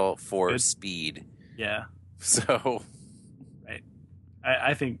horde battle for Good. speed. Yeah, So,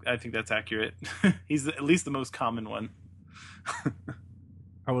 I think that's accurate. He's at least the most common one.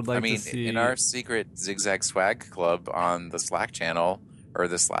 I would like I mean, to see in our secret Zigzag Swag Club on the Slack channel, or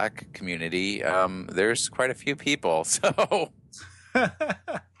the Slack community, there's quite a few people. So,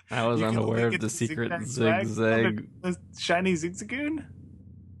 I was You can unaware only of get the the secret swag zigzag. The shiny Zigzagoon.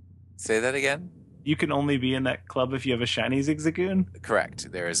 say that again? You can only be in that club if you have a shiny Zigzagoon.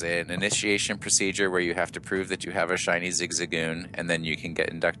 Correct. There is an initiation procedure where you have to prove that you have a shiny Zigzagoon, and then you can get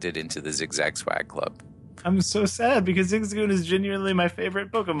inducted into the Zigzag Swag Club. I'm so sad because Zigzagoon is genuinely my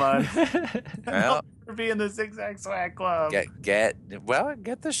favorite Pokemon. Well, I'll never be in the Zigzag Swag Club. get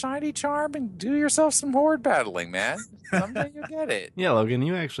the shiny charm and do yourself some horde battling, man. Someday you'll get it. Yeah, Logan,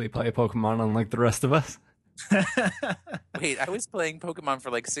 you actually play Pokemon unlike the rest of us. Wait, I was playing Pokemon for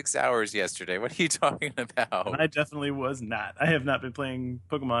like 6 hours yesterday. What are you talking about? I definitely was not. I have not been playing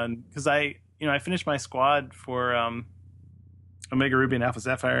Pokemon because I finished my squad for Omega Ruby and Alpha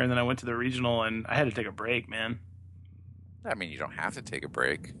Sapphire, and then I went to the regional, and I had to take a break, man. I mean, you don't have to take a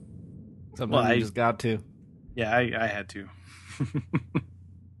break. Sometimes Well, you I- just got to. Yeah, I had to.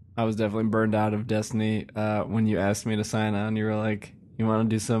 I was definitely burned out of Destiny when you asked me to sign on. You were like, you want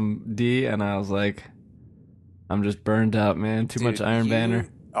to do some D? And I was like, I'm just burned out, man. Too much Dude, Iron you Banner.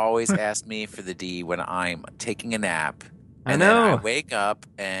 always ask me for the D when I'm taking a nap. I And then I know. wake up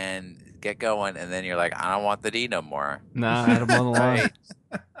and get going, and then you're like, I don't want the D no more. Nah, I had him on the line.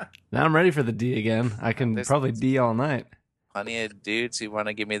 Right? Now I'm ready for the D again. I can There's- probably D all night. Plenty of dudes who want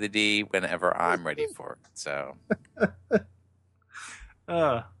to give me the D whenever I'm ready for it. So,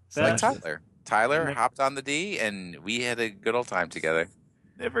 Uh, it's like that Tyler. Tyler Nick- hopped on the D, and we had a good old time together.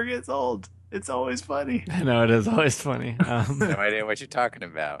 never gets old. It's always funny. I know, it is always funny. No idea what you're talking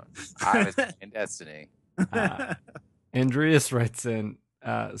about. I was in Destiny. Andreas writes in,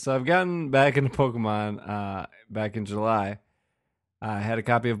 so I've gotten back into Pokemon back in July. I had a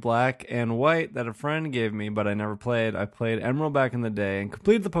copy of Black and White that a friend gave me, but I never played. I played Emerald back in the day and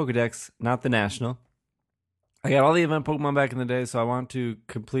completed the Pokedex, not the National. I got all the event Pokemon back in the day, so I want to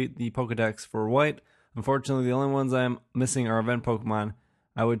complete the Pokedex for White. Unfortunately, the only ones I'm missing are event Pokemon.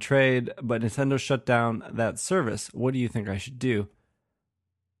 I would trade, but Nintendo shut down that service. What do you think I should do?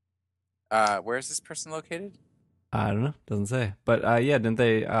 Where is this person located? I don't know. Doesn't say. But yeah, didn't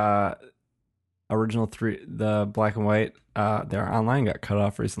they original 3 the Black and White their online got cut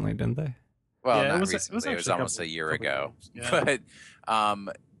off recently, didn't they? Well, Yeah, it not was- it recently. was It was actually a almost couple- a year couple ago. years, yeah.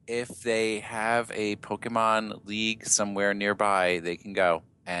 But if they have a Pokemon League somewhere nearby, they can go.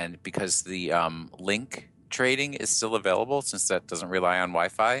 And because the link trading is still available, since that doesn't rely on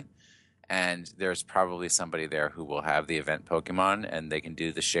Wi-Fi, and there's probably somebody there who will have the event Pokemon, and they can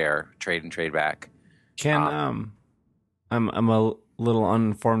do the trade and trade back. Can I'm a little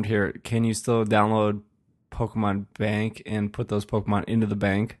uninformed here. Can you still download Pokemon Bank and put those Pokemon into the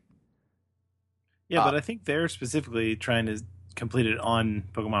bank? Yeah, but I think they're specifically trying to complete it on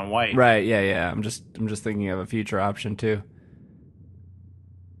Pokemon White. Right, yeah. I'm just thinking of a future option too.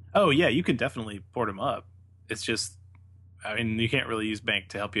 Oh yeah, you can definitely port them up. It's just, I mean, you can't really use Bank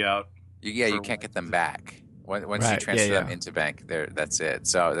to help you out. You For can't get them back. Once you Right, transfer yeah, them yeah. into bank, that's it.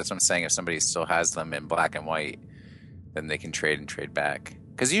 So that's what I'm saying. If somebody still has them in black and white, then they can trade and trade back.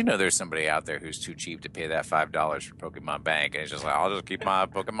 Because you know there's somebody out there who's too cheap to pay that $5 for Pokemon Bank, and it's just like, I'll just keep my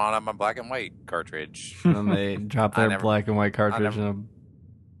Pokemon on my black and white cartridge. And then they drop their black and white cartridge in a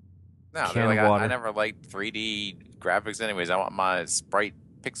No, can they're like, of water. I never liked 3D graphics anyways. I want my sprite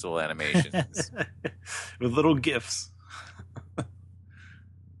pixel animations. With little gifs for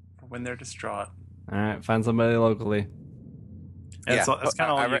when they're distraught. All right, find somebody locally. That's kind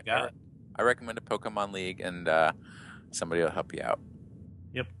of all you got. I recommend a Pokemon League, and somebody will help you out.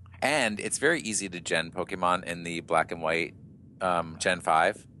 Yep. And it's very easy to gen Pokemon in the black and white Gen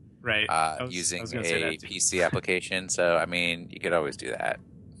 5. Right. Using a PC application. So, I mean, you could always do that.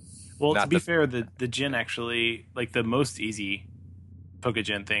 Well, to be fair, the gen actually, like the most easy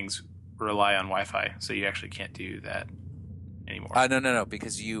PokeGen things rely on Wi-Fi, so you actually can't do that anymore. No,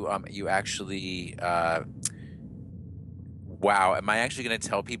 because you actually. Wow, am I actually going to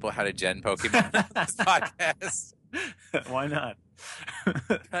tell people how to gen Pokemon on this podcast? Why not?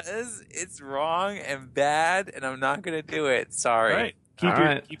 Because it's wrong and bad, and I'm not going to do it. Sorry. All right.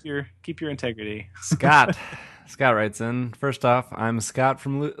 Keep your integrity. Scott writes in. First off, I'm Scott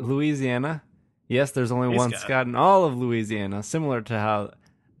from Louisiana. Yes, there's only one Scott in all of Louisiana, similar to how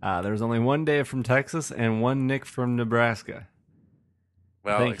there's only one Dave from Texas and one Nick from Nebraska.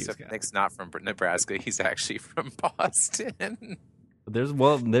 Well, except Nick's not from Nebraska. He's actually from Boston. There's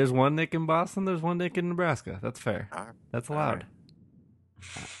one Nick in Boston. There's one Nick in Nebraska. That's fair. That's allowed. Right.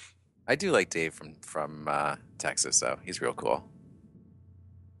 I do like Dave from Texas, though. He's real cool.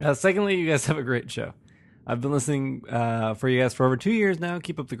 Secondly, you guys have a great show. I've been listening for you guys for over 2 years now.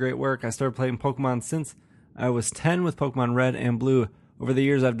 Keep up the great work. I started playing Pokemon since I was 10 with Pokemon Red and Blue. Over the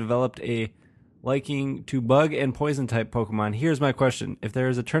years, I've developed a liking to bug and poison type Pokemon. Here's my question. If there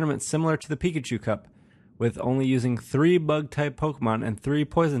is a tournament similar to the Pikachu Cup with only using 3 bug type Pokemon and 3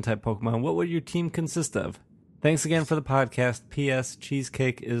 poison type Pokemon, what would your team consist of? Thanks again for the podcast. P.S.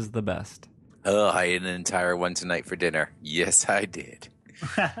 Cheesecake is the best. Oh, I ate an entire one tonight for dinner. Yes, I did.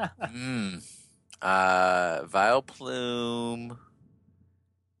 Vileplume.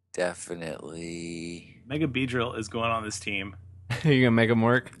 Definitely. Mega Beedrill is going on this team. You're going to make them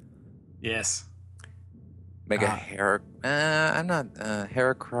work? Yes. Mega I'm not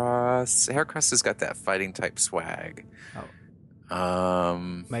Heracross. Heracross has got that fighting type swag.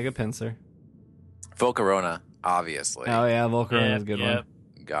 Mega Pinsir. Volcarona, obviously. Oh yeah, Volcarona is a good one.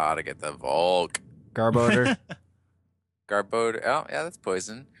 Gotta get the Volk. Garbodor. Garbodor. Oh yeah, that's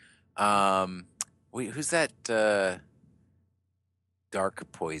poison. Wait, who's that?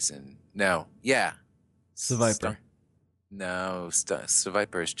 Dark poison. No. Yeah. Seviper. No,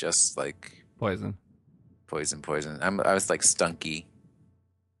 Seviper is just like poison. I was like Stunky.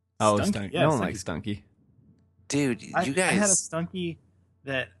 Oh, Stunky. Yeah, no one likes Stunky. Dude, you guys. I had a Stunky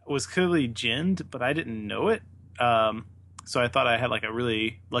that was clearly ginned, but I didn't know it. So I thought I had like a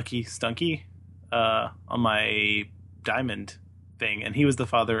really lucky Stunky on my Diamond thing, and he was the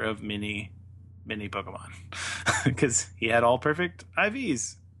father of many Pokemon because he had all perfect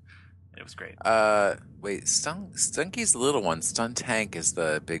IVs. It was great. Wait, Stunky's the little one. Stuntank is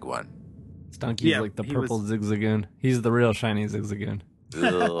the big one. Stunky's like the purple Zigzagoon. He's the real shiny Zigzagoon.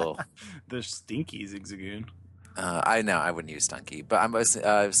 The stinky Zigzagoon. I know I wouldn't use Stunky, but I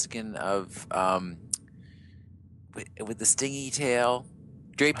was thinking of with the stingy tail,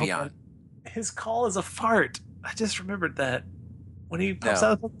 Drapion. His call is a fart. I just remembered that. When he pops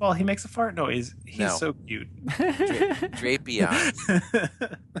out of the Pokeball, he makes a fart noise. He's so cute. Drapion.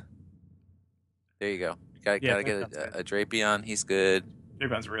 There you go. Gotta get a Drapion. He's good.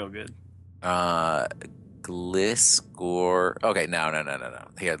 Drapion's real good. Gliscor. Okay, no.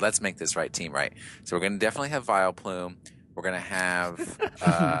 Here, let's make this team right. So we're gonna definitely have Vileplume. We're gonna have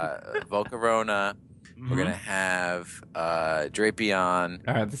Volcarona. Mm-hmm. We're gonna have Drapion.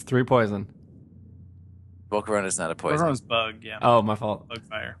 All right, that's 3 poison. Volcarona's not a poison. Volcarona's bug, yeah. Oh, my fault. Bug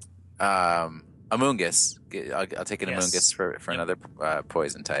fire. Amoonguss. I'll take an Amoonguss for another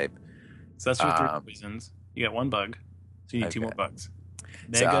poison type. So that's your 3 poisons. You got 1 bug. So you need 2 more bugs.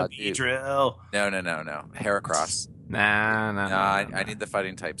 Mega Beedrill. No. Heracross. Nah. I need the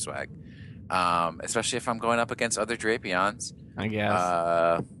fighting type swag. Especially if I'm going up against other Drapions. I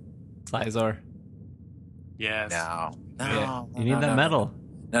guess. Sizor. Yes. No. Yeah. You need that metal.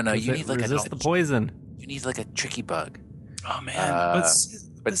 No. You need like resist the poison. You need like a tricky bug. Oh man,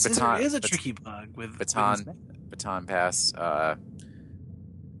 but Baton is a tricky bug with Baton Pass.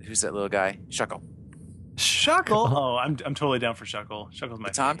 Who's that little guy? Shuckle. Oh, I'm totally down for Shuckle. Shuckle's my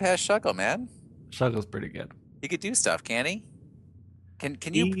Baton Pass Shuckle, man. Shuckle's pretty good. He could do stuff, can he?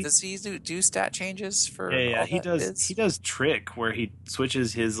 Does he do stat changes for? Yeah. He does. He does trick where he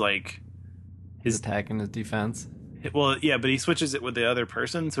switches his his attack and his defense. Well, yeah, but he switches it with the other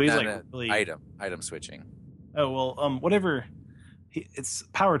person, so he's really item switching. Oh well, whatever. It's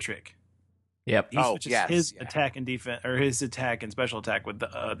power trick. Yep. He switches his attack and defense, or his attack and special attack with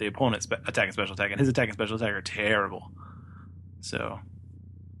the opponent's attack and special attack, and his attack and special attack are terrible. So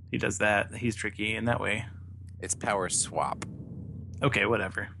he does that. He's tricky in that way. It's power swap. Okay,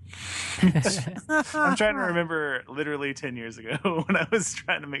 whatever. I'm trying to remember literally 10 years ago when I was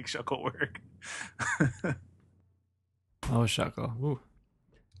trying to make Shuckle work. Oh, Shuckle.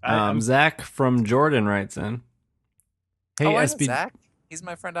 Zach from Jordan writes in. Hey, Zach. He's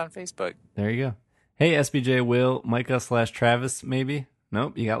my friend on Facebook. There you go. Hey, SBJ, Will, Micah/Travis, maybe?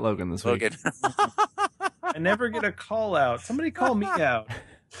 Nope, you got Logan this week. I never get a call out. Somebody call me out.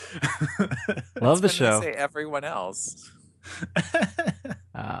 Love the show. Say everyone else.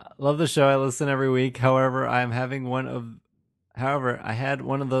 Love the show. I listen every week. However, I had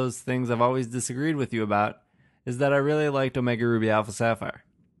one of those things I've always disagreed with you about, is that I really liked Omega Ruby Alpha Sapphire.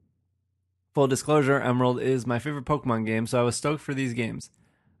 Full disclosure, Emerald is my favorite Pokemon game, so I was stoked for these games.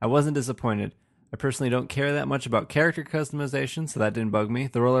 I wasn't disappointed. I personally don't care that much about character customization, so that didn't bug me.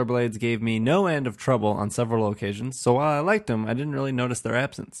 The rollerblades gave me no end of trouble on several occasions, so while I liked them, I didn't really notice their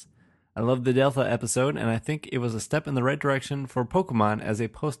absence. I loved the Delta episode, and I think it was a step in the right direction for Pokemon as a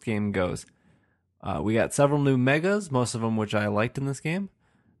post-game goes. We got several new Megas, most of them which I liked in this game.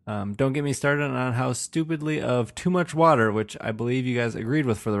 Don't get me started on how stupidly of too much water, which I believe you guys agreed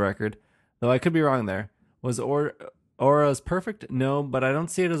with for the record, though I could be wrong there. Was Aura's perfect? No, but I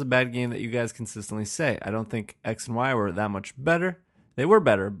don't see it as a bad game that you guys consistently say. I don't think X and Y were that much better. They were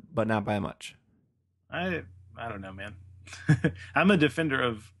better, but not by much. I don't know, man. I'm a defender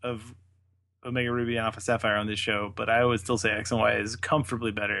of Omega Ruby and Alpha Sapphire on this show, but I would still say X and Y is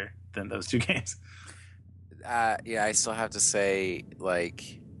comfortably better than those two games. Yeah, I still have to say,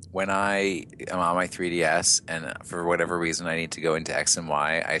 like, when I am on my 3DS and for whatever reason I need to go into X and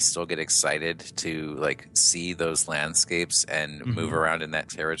Y, I still get excited to like see those landscapes and move around in that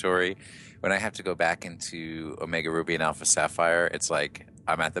territory. When I have to go back into Omega Ruby and Alpha Sapphire, it's like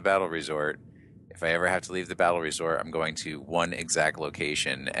I'm at the battle resort. If I ever have to leave the battle resort, I'm going to one exact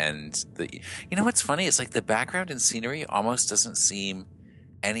location. And you know what's funny? It's like the background and scenery almost doesn't seem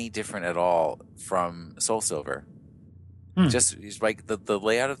any different at all from Soul Silver. Just like the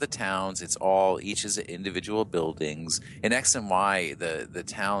layout of the towns, each is individual buildings. In X and Y, the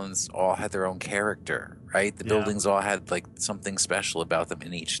towns all had their own character, right? The buildings all had like something special about them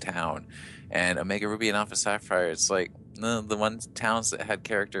in each town. And Omega Ruby and Alpha Sapphire, it's like the one towns that had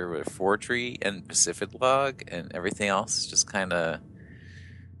character were Fortree and Pacific Log, and everything else is just kind of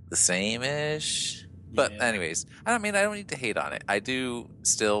the same-ish. But anyways, I don't need to hate on it. I do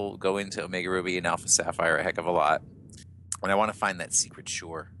still go into Omega Ruby and Alpha Sapphire a heck of a lot. And I want to find that secret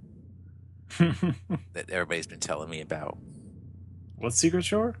shore that everybody's been telling me about. What secret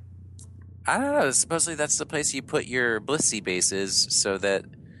shore? I don't know. Supposedly that's the place you put your Blissey bases so that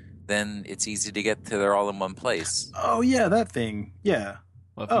then it's easy to get to there all in one place. Oh, yeah, that thing. Yeah.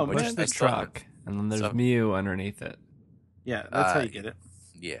 Well, which is the truck, and then there's Mew underneath it. Yeah, that's how you get it.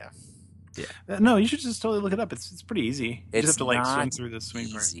 Yeah. Yeah. No, you should just totally look it up. It's pretty easy. You just have to like swing through the swing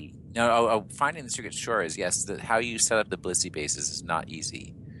part. No, finding the secret shore is how you set up the Blissey bases is not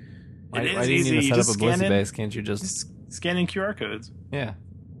easy. Why do you need to set up a Blissey base? Can't you just scan in QR codes? Yeah.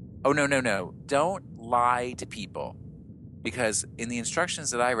 Oh no! Don't lie to people. Because in the instructions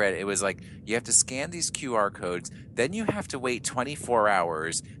that I read, it was like you have to scan these QR codes, then you have to wait 24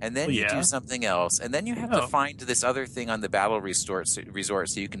 hours, and then you do something else, and then you have to find this other thing on the battle resort so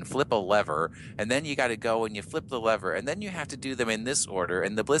you can flip a lever, and then you got to go and you flip the lever, and then you have to do them in this order,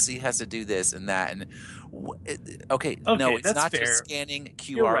 and the Blissey has to do this and that. And no, it's not fair. Just scanning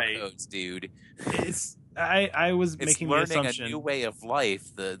QR codes, dude. I was making the assumption. It's learning a new way of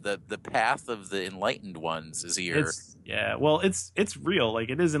life. The path of the enlightened ones is here. It's real. Like,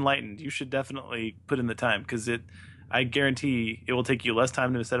 it is enlightened. You should definitely put in the time because I guarantee it will take you less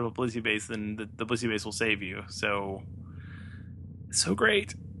time to set up a Blissey base than the Blissey base will save you. So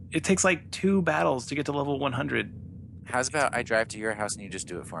great. It takes like 2 battles to get to level 100. How's about I drive to your house and you just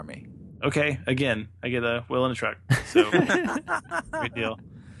do it for me? Okay. Again, I get a wheel and a truck. So great deal.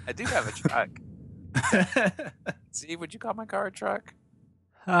 I do have a truck. See, would you call my car a truck?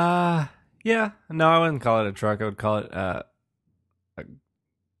 Yeah. No, I wouldn't call it a truck. I would call it a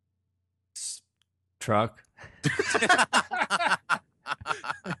truck.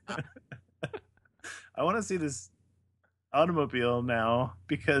 I want to see this automobile now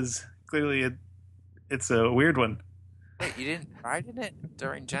because clearly it's a weird one. Wait, you didn't ride in it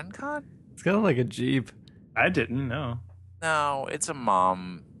during Gen Con? It's kind of like a Jeep. I didn't know. No, it's a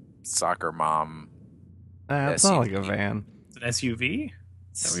soccer mom It's not like a van. It's an SUV.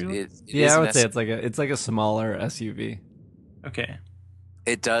 I would say it's like a smaller SUV. Okay.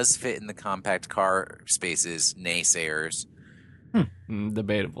 It does fit in the compact car spaces, naysayers.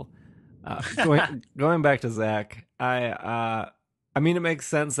 Debatable. Going back to Zach, I mean, it makes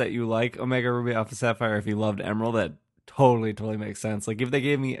sense that you like Omega Ruby Alpha Sapphire if you loved Emerald. That totally makes sense. Like, if they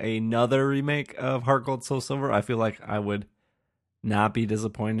gave me another remake of Heart Gold Soul Silver, I feel like I would not be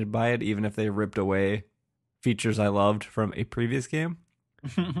disappointed by it, even if they ripped away features I loved from a previous game.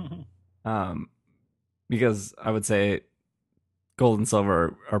 Because I would say Gold and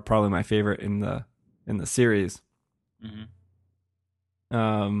Silver are probably my favorite in the series. Mm-hmm.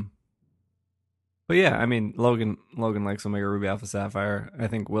 But yeah, I mean, Logan likes Omega Ruby Alpha Sapphire. I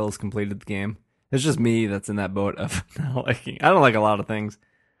think Will's completed the game. It's just me that's in that boat of not liking. I don't like a lot of things,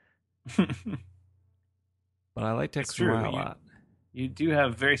 but I like Text a lot. You do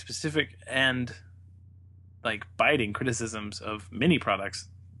have very specific and like biting criticisms of mini products.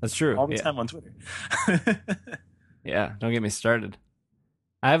 That's true. All the time on Twitter. Yeah, don't get me started.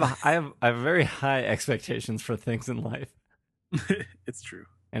 I have very high expectations for things in life. It's true,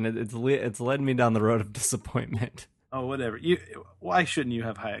 and it's led me down the road of disappointment. Oh, whatever. Why shouldn't you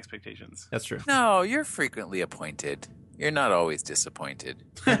have high expectations? That's true. No, you're frequently appointed. You're not always disappointed.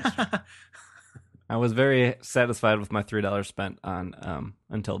 I was very satisfied with my $3 spent on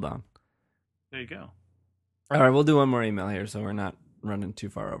Until Dawn. There you go. All right, we'll do one more email here, so we're not running too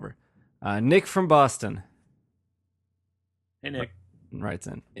far over. Nick from Boston. Hey, Nick. Writes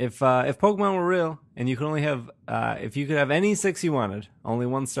in, if Pokemon were real and you could only have if you could have any 6 you wanted, only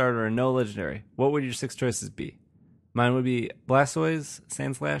one starter and no legendary, what would your 6 choices be? Mine would be Blastoise,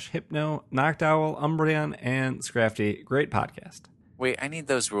 Sandslash, Hypno, Noctowl, Umbreon, and Scrafty. Great podcast. Wait, I need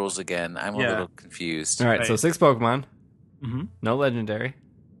those rules again. I'm a little confused. All right, so 6 Pokemon, no legendary,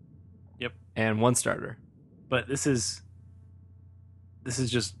 yep, and one starter. But this is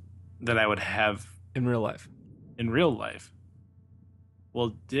just that I would have in real life. In real life.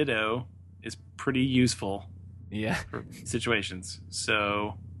 Well, Ditto is pretty useful. Yeah. For situations.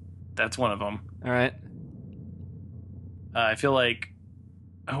 So that's one of them. All right. I feel like...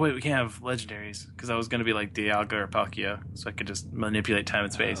 Oh, wait, we can't have legendaries. Because I was going to be like Dialga or Palkia. So I could just manipulate time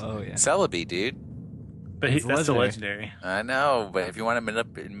and space. Oh, yeah. Celebi, dude. But that's still legendary. I know, but if you want to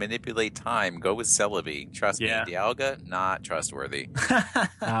manipulate time, go with Celebi. Trust me, Dialga, not trustworthy.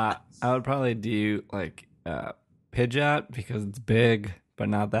 I would probably do like Pidgeot because it's big, but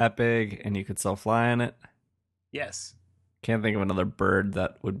not that big, and you could still fly in it. Yes. Can't think of another bird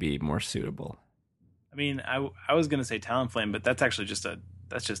that would be more suitable. I mean, I was gonna say Talonflame, but that's actually just a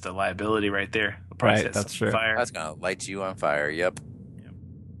liability right there. Right, that's true. Fire. That's gonna light you on fire. Yep.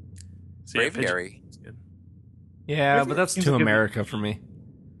 So Braviary. Yeah, but that's to America for me.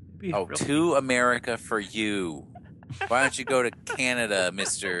 Oh, to America for you. Why don't you go to Canada,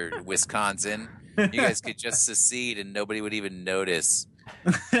 Mr. Wisconsin? You guys could just secede and nobody would even notice.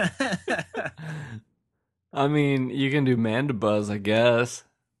 I mean, you can do Mandibuzz, I guess.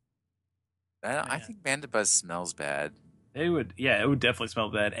 I think Mandibuzz smells bad. It would definitely smell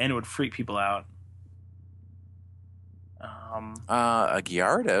bad, and it would freak people out. A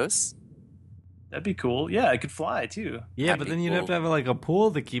Gyarados. That'd be cool. Yeah, it could fly too. Yeah, but then you'd have to have like a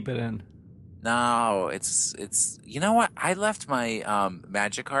pool to keep it in. No, it's you know what? I left my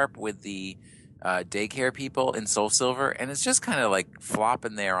Magikarp with the daycare people in Soul Silver, and it's just kind of like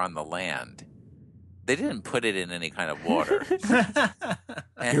flopping there on the land. They didn't put it in any kind of water.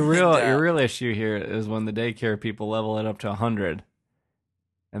 Your real issue here is when the daycare people level it up to 100,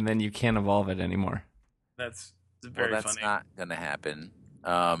 and then you can't evolve it anymore. That's very funny. That's not going to happen.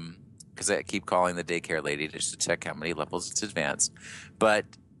 Because I keep calling the daycare lady just to check how many levels it's advanced. But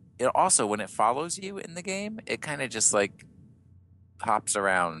it also, when it follows you in the game, it kind of just like hops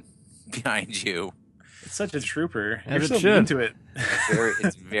around behind you. It's such a trooper. You're so into it.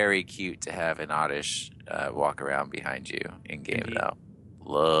 It's very cute to have an Oddish walk around behind you in game, though.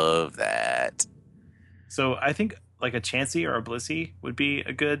 Love that. So I think like a Chansey or a Blissey would be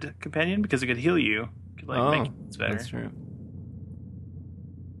a good companion because it could heal you. It could make it better. That's true.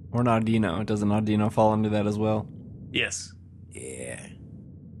 Or an Audino. Does an Audino fall into that as well? Yes. Yeah.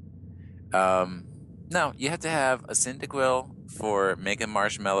 No, you have to have a Cyndaquil for making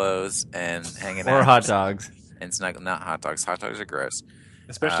marshmallows and hanging out. Or hot dogs. And it's not hot dogs. Hot dogs are gross.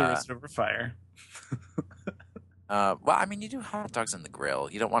 Especially roasted over fire. Well, I mean, you do hot dogs on the grill.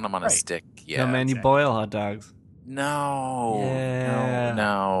 You don't want them on a stick. Yeah, no, man, you boil hot dogs. No. Yeah.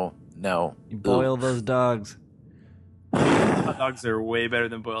 No. You boil those dogs. Hot dogs are way better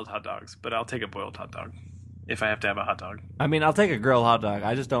than boiled hot dogs, but I'll take a boiled hot dog if I have to have a hot dog. I mean, I'll take a grilled hot dog.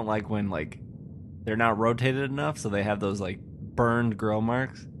 I just don't like when like they're not rotated enough, so they have those like burned grill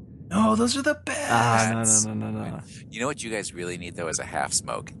marks. No, those are the best. No. You know what you guys really need though is a half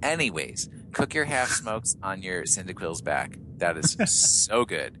smoke. Anyways, cook your half smokes on your Cyndaquil's back. That is so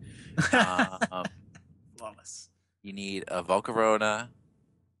good. Flawless. You need a Volcarona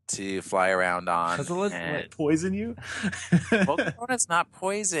to fly around on. Poison you? Volcarona's not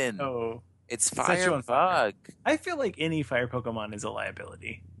poison. Oh. It's fire bug. I feel like any fire Pokemon is a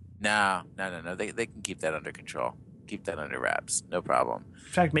liability. No. They can keep that under control. Keep that under wraps. No problem.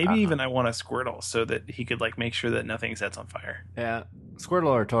 In fact, maybe even I want a Squirtle so that he could like make sure that nothing sets on fire. Yeah, Squirtle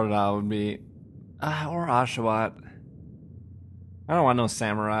or Totodile would be, or Oshawott. I don't want no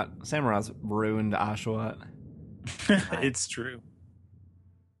Samurott. Samurott's ruined Oshawott. It's true.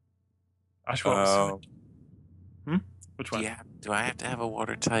 Oshawott. Which one? Do I have to have a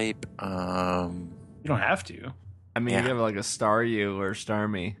water type? You don't have to. I mean, you have like a Staryu or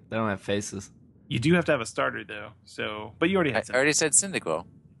Starmie. They don't have faces. You do have to have a starter though. So, but you already had. I already said Cyndaquil.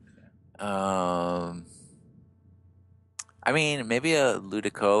 I mean, maybe a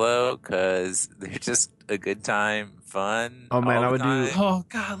Ludicolo because they're just a good time, fun. Oh man, I would do. Oh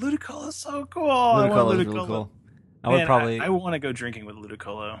god, Ludicolo's so cool. Ludicolo is really cool. I want to go drinking with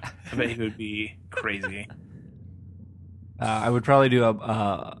Ludicolo. I bet he would be crazy. I would probably do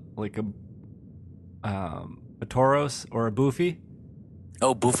a Tauros or a Boofy.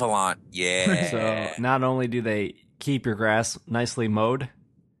 Oh, Bouffalant, yeah. So not only do they keep your grass nicely mowed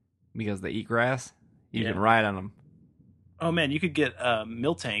because they eat grass, you can ride on them. Oh man, you could get a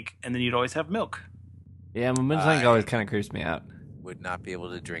Miltank and then you'd always have milk. Yeah, my Miltank always kind of creeps me out. Would not be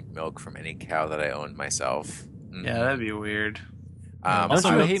able to drink milk from any cow that I owned myself. Mm-hmm. Yeah, that'd be weird. Don't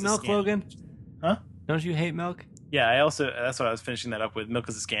you hate milk, Logan? Huh? Don't you hate milk? Yeah, that's what I was finishing that up with. Milk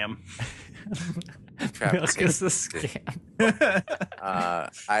is a scam. Milk is a scam.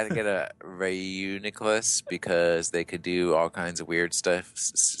 I get a Reuniclus because they could do all kinds of weird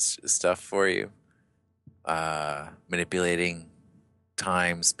stuff for you. Manipulating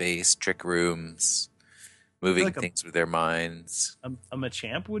time, space, trick rooms, moving like things with their minds. A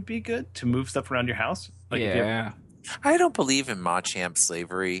Machamp would be good to move stuff around your house. Like I don't believe in Machamp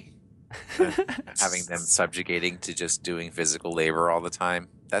slavery. Having them subjugating to just doing physical labor all the time.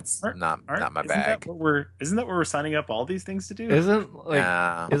 That's not my bag. Isn't that what we're signing up all these things to do? Isn't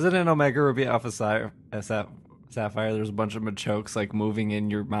in Omega Ruby Alpha Sapphire there's a bunch of Machokes like moving in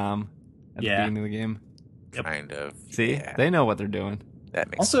your mom at the beginning of the game? Yep. Kind of. See? Yeah. They know what they're doing. That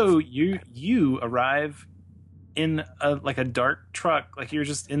makes also sense. you arrive in a dark truck, like you're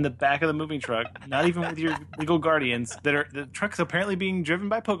just in the back of the moving truck, not even with your legal guardians. The truck's apparently being driven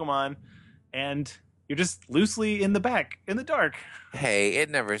by Pokemon, and you're just loosely in the back in the dark. Hey, it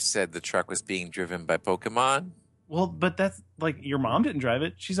never said the truck was being driven by Pokemon. Well, but that's like your mom didn't drive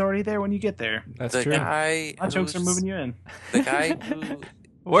it. She's already there when you get there. That's the true. Machokes are moving you in. The guy who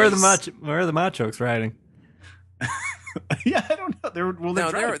where are the Machokes riding? Yeah, I don't know. They're in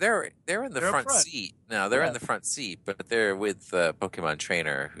the front seat. No, they're in the front seat, but they're with the Pokemon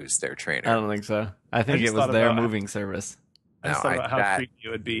trainer, who's their trainer. I don't think so. I think it was their moving service. I just thought about how creepy it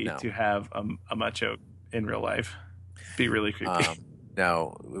would be to have a Machoke in real life. It'd be really creepy.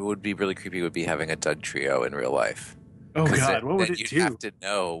 No, it would be really creepy. Would be having a Dug Trio in real life. Oh God, what would it do? You'd have to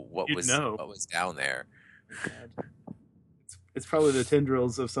know what was down there. It's probably the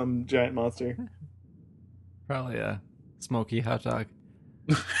tendrils of some giant monster. Probably a smoky hot dog.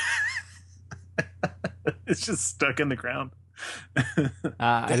 It's just stuck in the ground.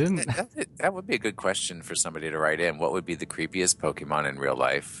 I didn't. That would be a good question for somebody to write in. What would be the creepiest Pokemon in real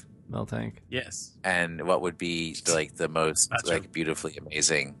life? Miltank. Yes. And what would be like the most beautifully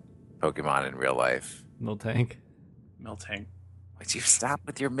amazing Pokemon in real life? Miltank. Would you stop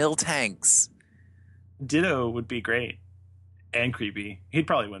with your Miltanks? Ditto would be great and creepy. He'd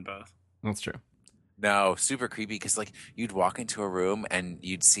probably win both. That's true. No, super creepy because like you'd walk into a room and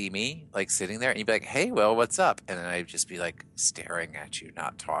you'd see me like sitting there and you'd be like, "Hey, Will, what's up?" And then I'd just be like staring at you,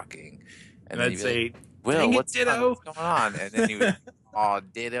 not talking. And then I'd say, like, "Will, what's going on?" And then you would, "Oh,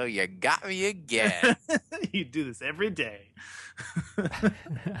 Ditto, you got me again." You do this every day.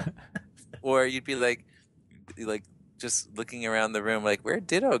 Or you'd be like just looking around the room like, where'd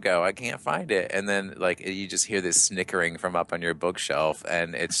Ditto go? I can't find it. And then like you just hear this snickering from up on your bookshelf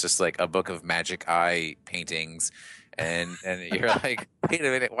and it's just like a book of Magic Eye paintings. And you're like, wait a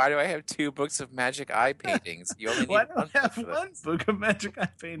minute, why do I have 2 books of Magic Eye paintings? You only need why don't I have one book of Magic Eye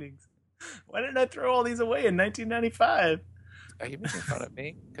paintings? Why didn't I throw all these away in 1995? Are you making fun of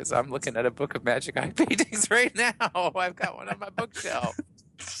me? Because I'm looking at a book of Magic Eye paintings right now. I've got one on my bookshelf.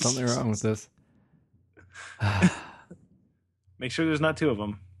 Something wrong with this. Make sure there's not 2 of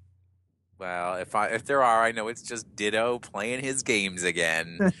them. Well, if there are, I know it's just Ditto playing his games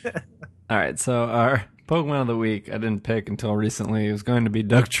again. All right, so our Pokemon of the week I didn't pick until recently. It was going to be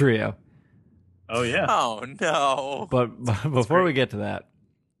Dugtrio. Oh yeah. Oh no! But before we get to that,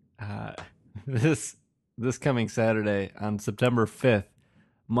 this coming Saturday on September 5th,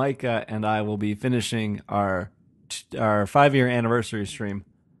 Micah and I will be finishing our 5-year anniversary stream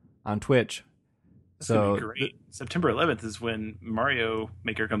on Twitch. That's gonna be great. September 11th is when Mario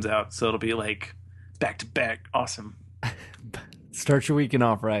Maker comes out, so it'll be like back to back. Awesome. Start your weekend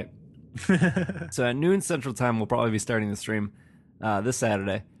off right. So at noon Central Time, we'll probably be starting the stream this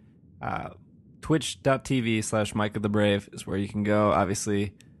Saturday. Twitch.tv/Micah the Brave is where you can go.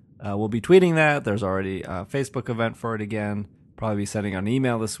 Obviously, we'll be tweeting that. There's already a Facebook event for it again. Probably be sending out an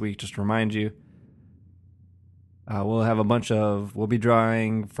email this week just to remind you. We'll have we'll be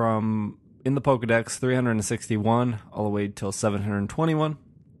drawing from in the Pokedex 361 all the way till 721.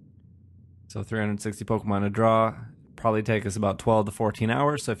 So 360 Pokemon to draw. Probably take us about 12 to 14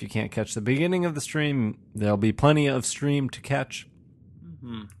 hours. So if you can't catch the beginning of the stream, there'll be plenty of stream to catch.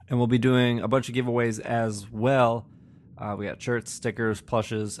 Mm-hmm. And we'll be doing a bunch of giveaways as well. We got shirts, stickers,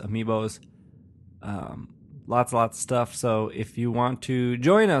 plushes, amiibos, lots of stuff. So if you want to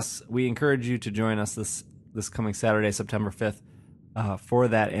join us, we encourage you to join us this coming Saturday, September 5th, for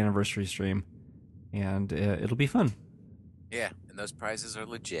that anniversary stream. And it'll be fun. Yeah, and those prizes are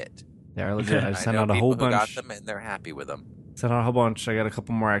legit. They are legit. I sent know out a people whole who bunch. got them and they're happy with them. Sent out a whole bunch. I got a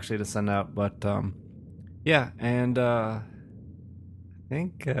couple more actually to send out, but yeah. And I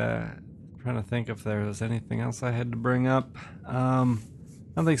think trying to think if there was anything else I had to bring up. I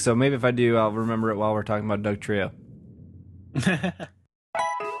don't think so. Maybe if I do, I'll remember it while we're talking about Dugtrio.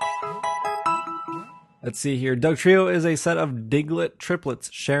 Let's see here. Dugtrio is a set of Diglett triplets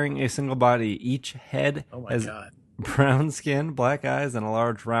sharing a single body. Each head has brown skin, black eyes, and a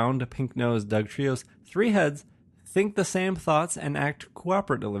large, round, pink nose. Dugtrio's 3 heads think the same thoughts and act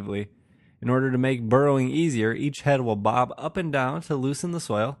cooperatively. In order to make burrowing easier, each head will bob up and down to loosen the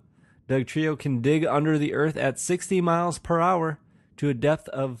soil. Dugtrio can dig under the earth at 60 miles per hour to a depth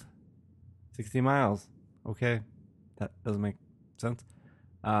of 60 miles. Okay, that doesn't make sense.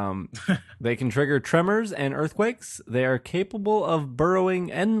 They can trigger tremors and earthquakes. They are capable of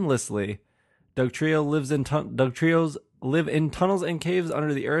burrowing endlessly. Dugtrios live in tunnels and caves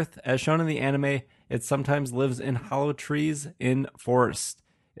under the earth. As shown in the anime, it sometimes lives in hollow trees in forests.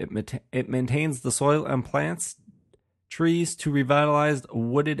 It maintains the soil and plants trees to revitalize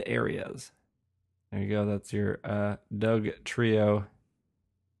wooded areas. There you go. That's your Dugtrio.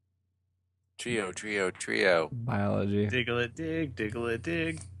 Trio. Biology. Diglett dig, Diglett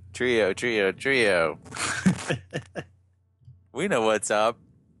dig. Trio. We know what's up.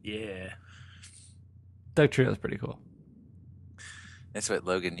 Yeah. Dugtrio is pretty cool. That's what,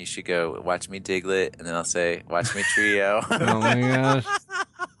 Logan, you should go watch me Diglett, and then I'll say, watch me Trio. Oh my gosh.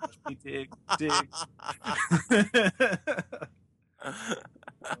 Watch me dig.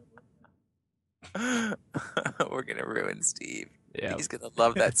 We're going to ruin Steve. Yeah. He's going to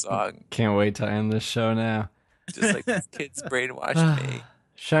love that song. Can't wait to end this show now. Just like these kids brainwashed me.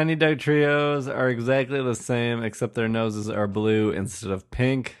 Shiny Dugtrios are exactly the same, except their noses are blue instead of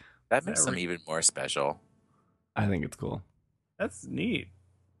pink. That makes them even more special. I think it's cool. That's neat.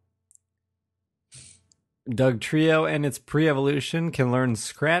 Dugtrio and its pre-evolution can learn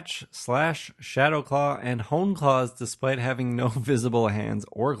Scratch, Slash, Shadow Claw, and Hone Claws despite having no visible hands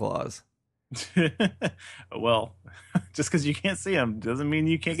or claws. Well, just because you can't see them doesn't mean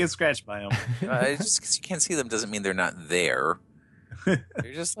you can't get scratched by them. Just because you can't see them doesn't mean they're not there.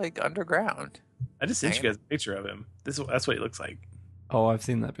 They're just like underground. I just sent you guys a picture of him. That's what he looks like. Oh, I've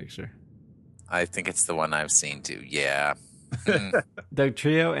seen that picture. I think it's the one I've seen too. Yeah.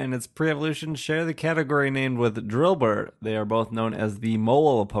 Dugtrio and its pre-evolution share the category named with Drillbur. They are both known as the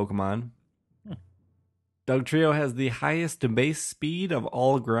mole Pokemon. Dugtrio has the highest base speed of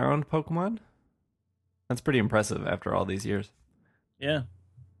all ground Pokemon. That's pretty impressive after all these years. Yeah.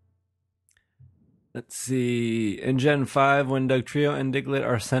 Let's see. In Gen 5, when Dugtrio and Diglett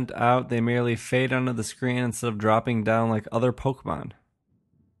are sent out, they merely fade onto the screen instead of dropping down like other Pokemon.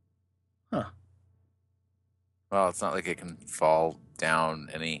 Huh. Well, it's not like it can fall down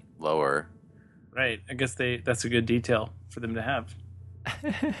any lower. Right. I guess that's a good detail for them to have.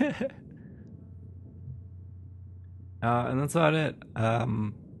 And that's about it.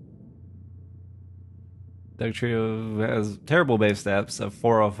 Dugtrio has terrible base stats of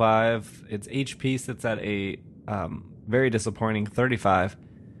 405. Its HP sits at a very disappointing 35.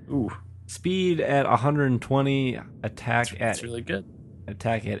 Ooh. Speed at 120. That's really good.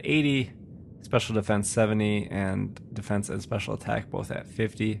 Attack at 80. Special defense 70. And defense and special attack both at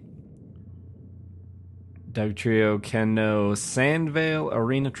 50. Doug Trio can know Sandveil,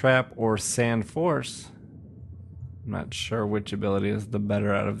 Arena Trap, or Sand Force. I'm not sure which ability is the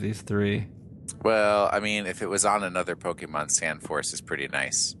better out of these three. Well, I mean, if it was on another Pokemon, Sand Force is pretty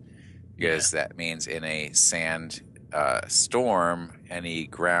nice. Because that means in a sand storm, any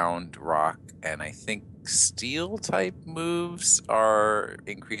ground, rock, and I think steel type moves are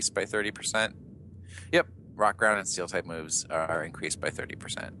increased by 30%. Yep, rock, ground, and steel type moves are increased by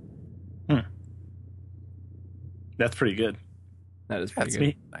 30%. That's pretty good. That is pretty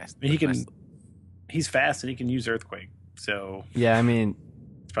good. Nice. He's fast and he can use Earthquake. So yeah, I mean,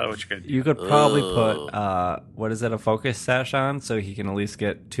 it's probably what you could. You could probably put what is it, a focus sash on, so he can at least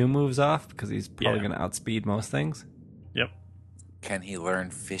get 2 moves off because he's probably going to outspeed most things. Yep. Can he learn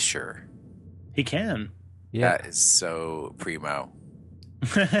Fissure? He can. Yeah, that is so primo.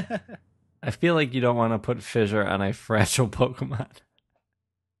 I feel like you don't want to put Fissure on a fragile Pokemon.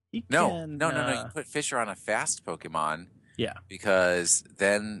 No. You put Fissure on a fast Pokemon. Yeah. Because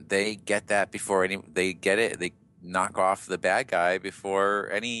then they get that before they get it. They knock off the bad guy before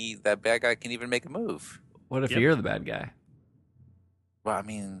that bad guy can even make a move. What if you're the bad guy? Well, I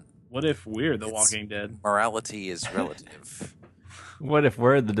mean, what if we're the Walking Dead? Morality is relative. What if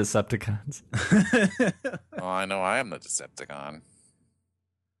we're the Decepticons? Well, I know I am the Decepticon.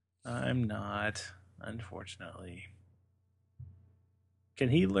 I'm not, unfortunately. Can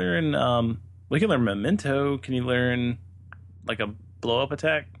he learn? We can learn Memento. Can he learn like a blow up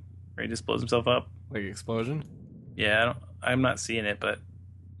attack where he just blows himself up? Like explosion? Yeah, I'm not seeing it, but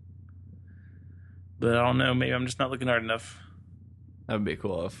I don't know. Maybe I'm just not looking hard enough. That would be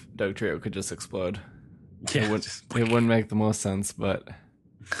cool if Doug Trio could just explode. Yeah, it wouldn't make the most sense, but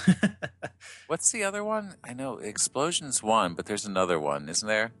what's the other one? I know Explosion's one, but there's another one, isn't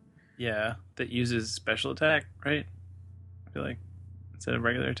there? Yeah, that uses special attack, right? I feel like instead of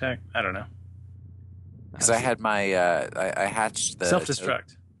regular attack. I don't know. Because I had my I hatched the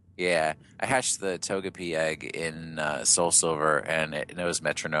self-destruct. Yeah, I hatched the Togepi egg in Soul Silver, and it knows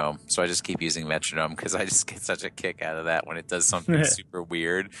Metronome. So I just keep using Metronome because I just get such a kick out of that when it does something super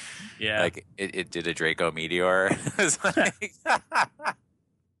weird. Yeah, like it did a Draco Meteor. It's like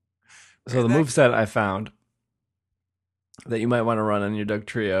so the moveset I found that you might want to run on your Doug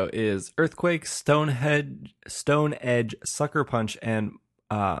Trio is Earthquake, Stone Edge, Sucker Punch, and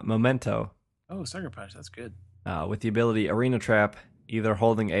Memento. Oh, Sucker Punch, that's good. With the ability Arena Trap, either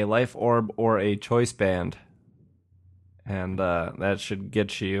holding a life orb or a choice band. And that should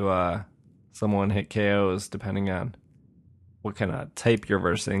get you some one-hit KOs depending on what kind of type you're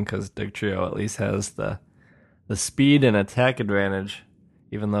versing, because Doug Trio at least has the speed and attack advantage,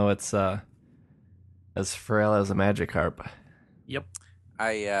 even though it's as frail as a Magikarp. Yep.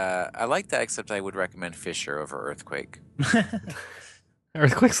 I like that, except I would recommend Fissure over Earthquake.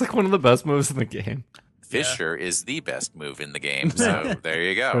 Earthquake's like one of the best moves in the game. Fissure is the best move in the game, so there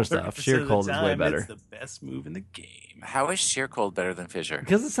you go. First off, Sheer Cold is way better. It's the best move in the game. How is Sheer Cold better than Fissure?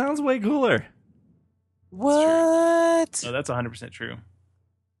 Because it sounds way cooler. What? No, that's 100% true.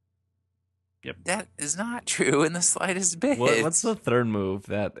 Yep. That is not true in the slightest bit. What's the third move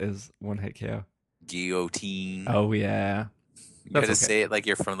that is one-hit KO? Guillotine. Oh, yeah. You gotta say it like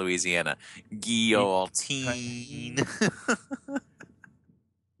you're from Louisiana. Guillotine.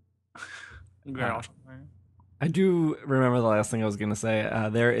 I do remember the last thing I was going to say.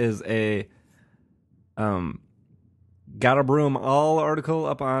 There is a Gotta Brew 'em All article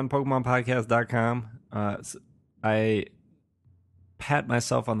up on PokemonPodcast.com. I pat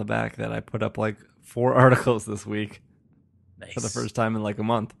myself on the back that I put up like 4 articles this week. Nice. For the first time in like a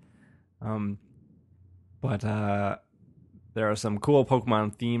month. But there are some cool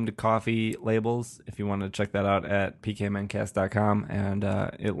Pokemon themed coffee labels if you want to check that out at pkmncast.com, and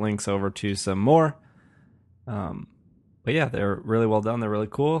it links over to some more. But yeah, they're really well done. They're really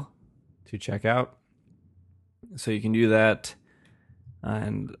cool to check out. So you can do that.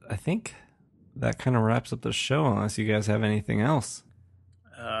 And I think that kind of wraps up the show, unless you guys have anything else.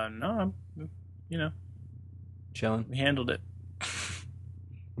 No, chilling. We handled it.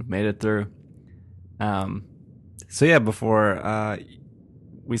 We've made it through. So yeah, before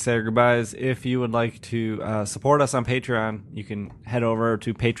we say our goodbyes, if you would like to support us on Patreon, you can head over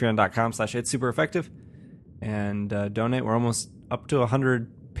to patreon.com/itssupereffective and donate. We're almost up to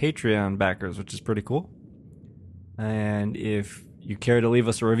 100 Patreon backers, which is pretty cool. And if you care to leave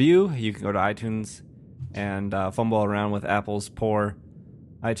us a review, you can go to iTunes and fumble around with Apple's poor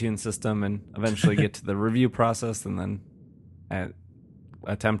iTunes system and eventually get to the review process, and then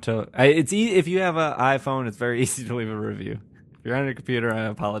attempt to. If you have an iPhone, it's very easy to leave a review. If you're on your computer, I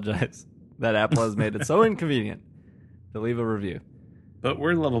apologize that Apple has made it so inconvenient to leave a review. But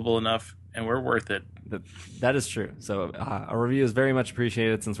we're lovable enough, and we're worth it That is true. So a review is very much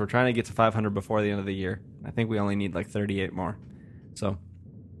appreciated since we're trying to get to 500 before the end of the year. I think we only need like 38 more. So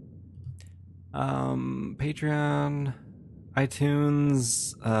Patreon,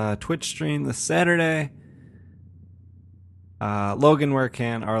 iTunes, Twitch stream this Saturday. Logan, where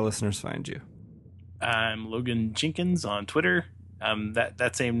can our listeners find you? I'm Logan Jenkins on Twitter.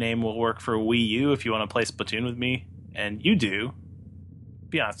 That same name will work for Wii U if you want to play Splatoon with me. And you do.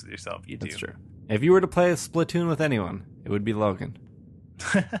 Be honest with yourself. You do. That's true. If you were to play Splatoon with anyone, it would be Logan.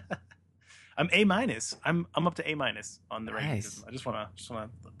 I'm A-. I'm up to A- on the rankings. Nice. I just wanna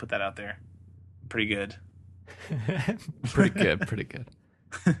put that out there. Pretty good. Pretty good.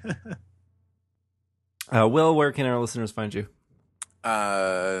 Will, where can our listeners find you?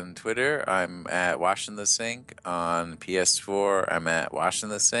 On Twitter, I'm at Washing the Sink. On PS4, I'm at Washing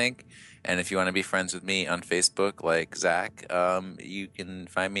the Sink. And if you want to be friends with me on Facebook, like Zach, you can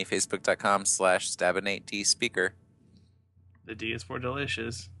find me facebook.com/Stabinate-D-Speaker. The D is for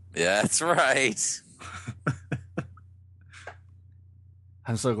delicious. Yeah, that's right.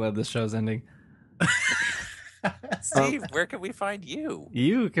 I'm so glad this show's ending. Steve, where can we find you?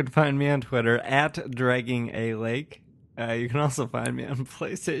 You can find me on Twitter at DraggingALake. You can also find me on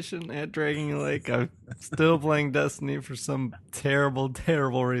PlayStation at DraggingALake. I'm still playing Destiny for some terrible,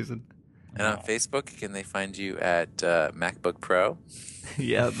 terrible reason. And on Facebook, can they find you at MacBook Pro?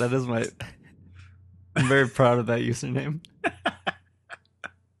 Yeah, that is my... I'm very proud of that username.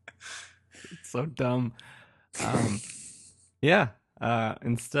 It's so dumb.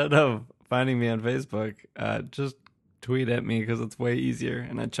 Instead of finding me on Facebook, just tweet at me because it's way easier,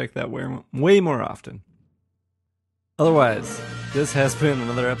 and I check that way more often. Otherwise, this has been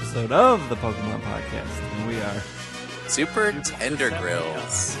another episode of the Pokemon Podcast, and we are... Super Tender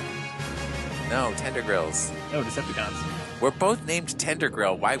Grills. No, Tender Grills. No, Decepticons. We're both named Tender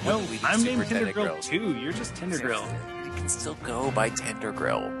Grill. Why wouldn't we be I'm Super named Tender Grill Grills? too. You're just Tender Grill. You can still go by Tender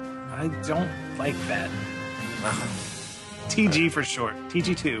Grill. I don't like that. TG for short.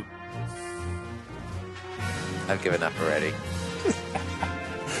 TG2. I've given up already.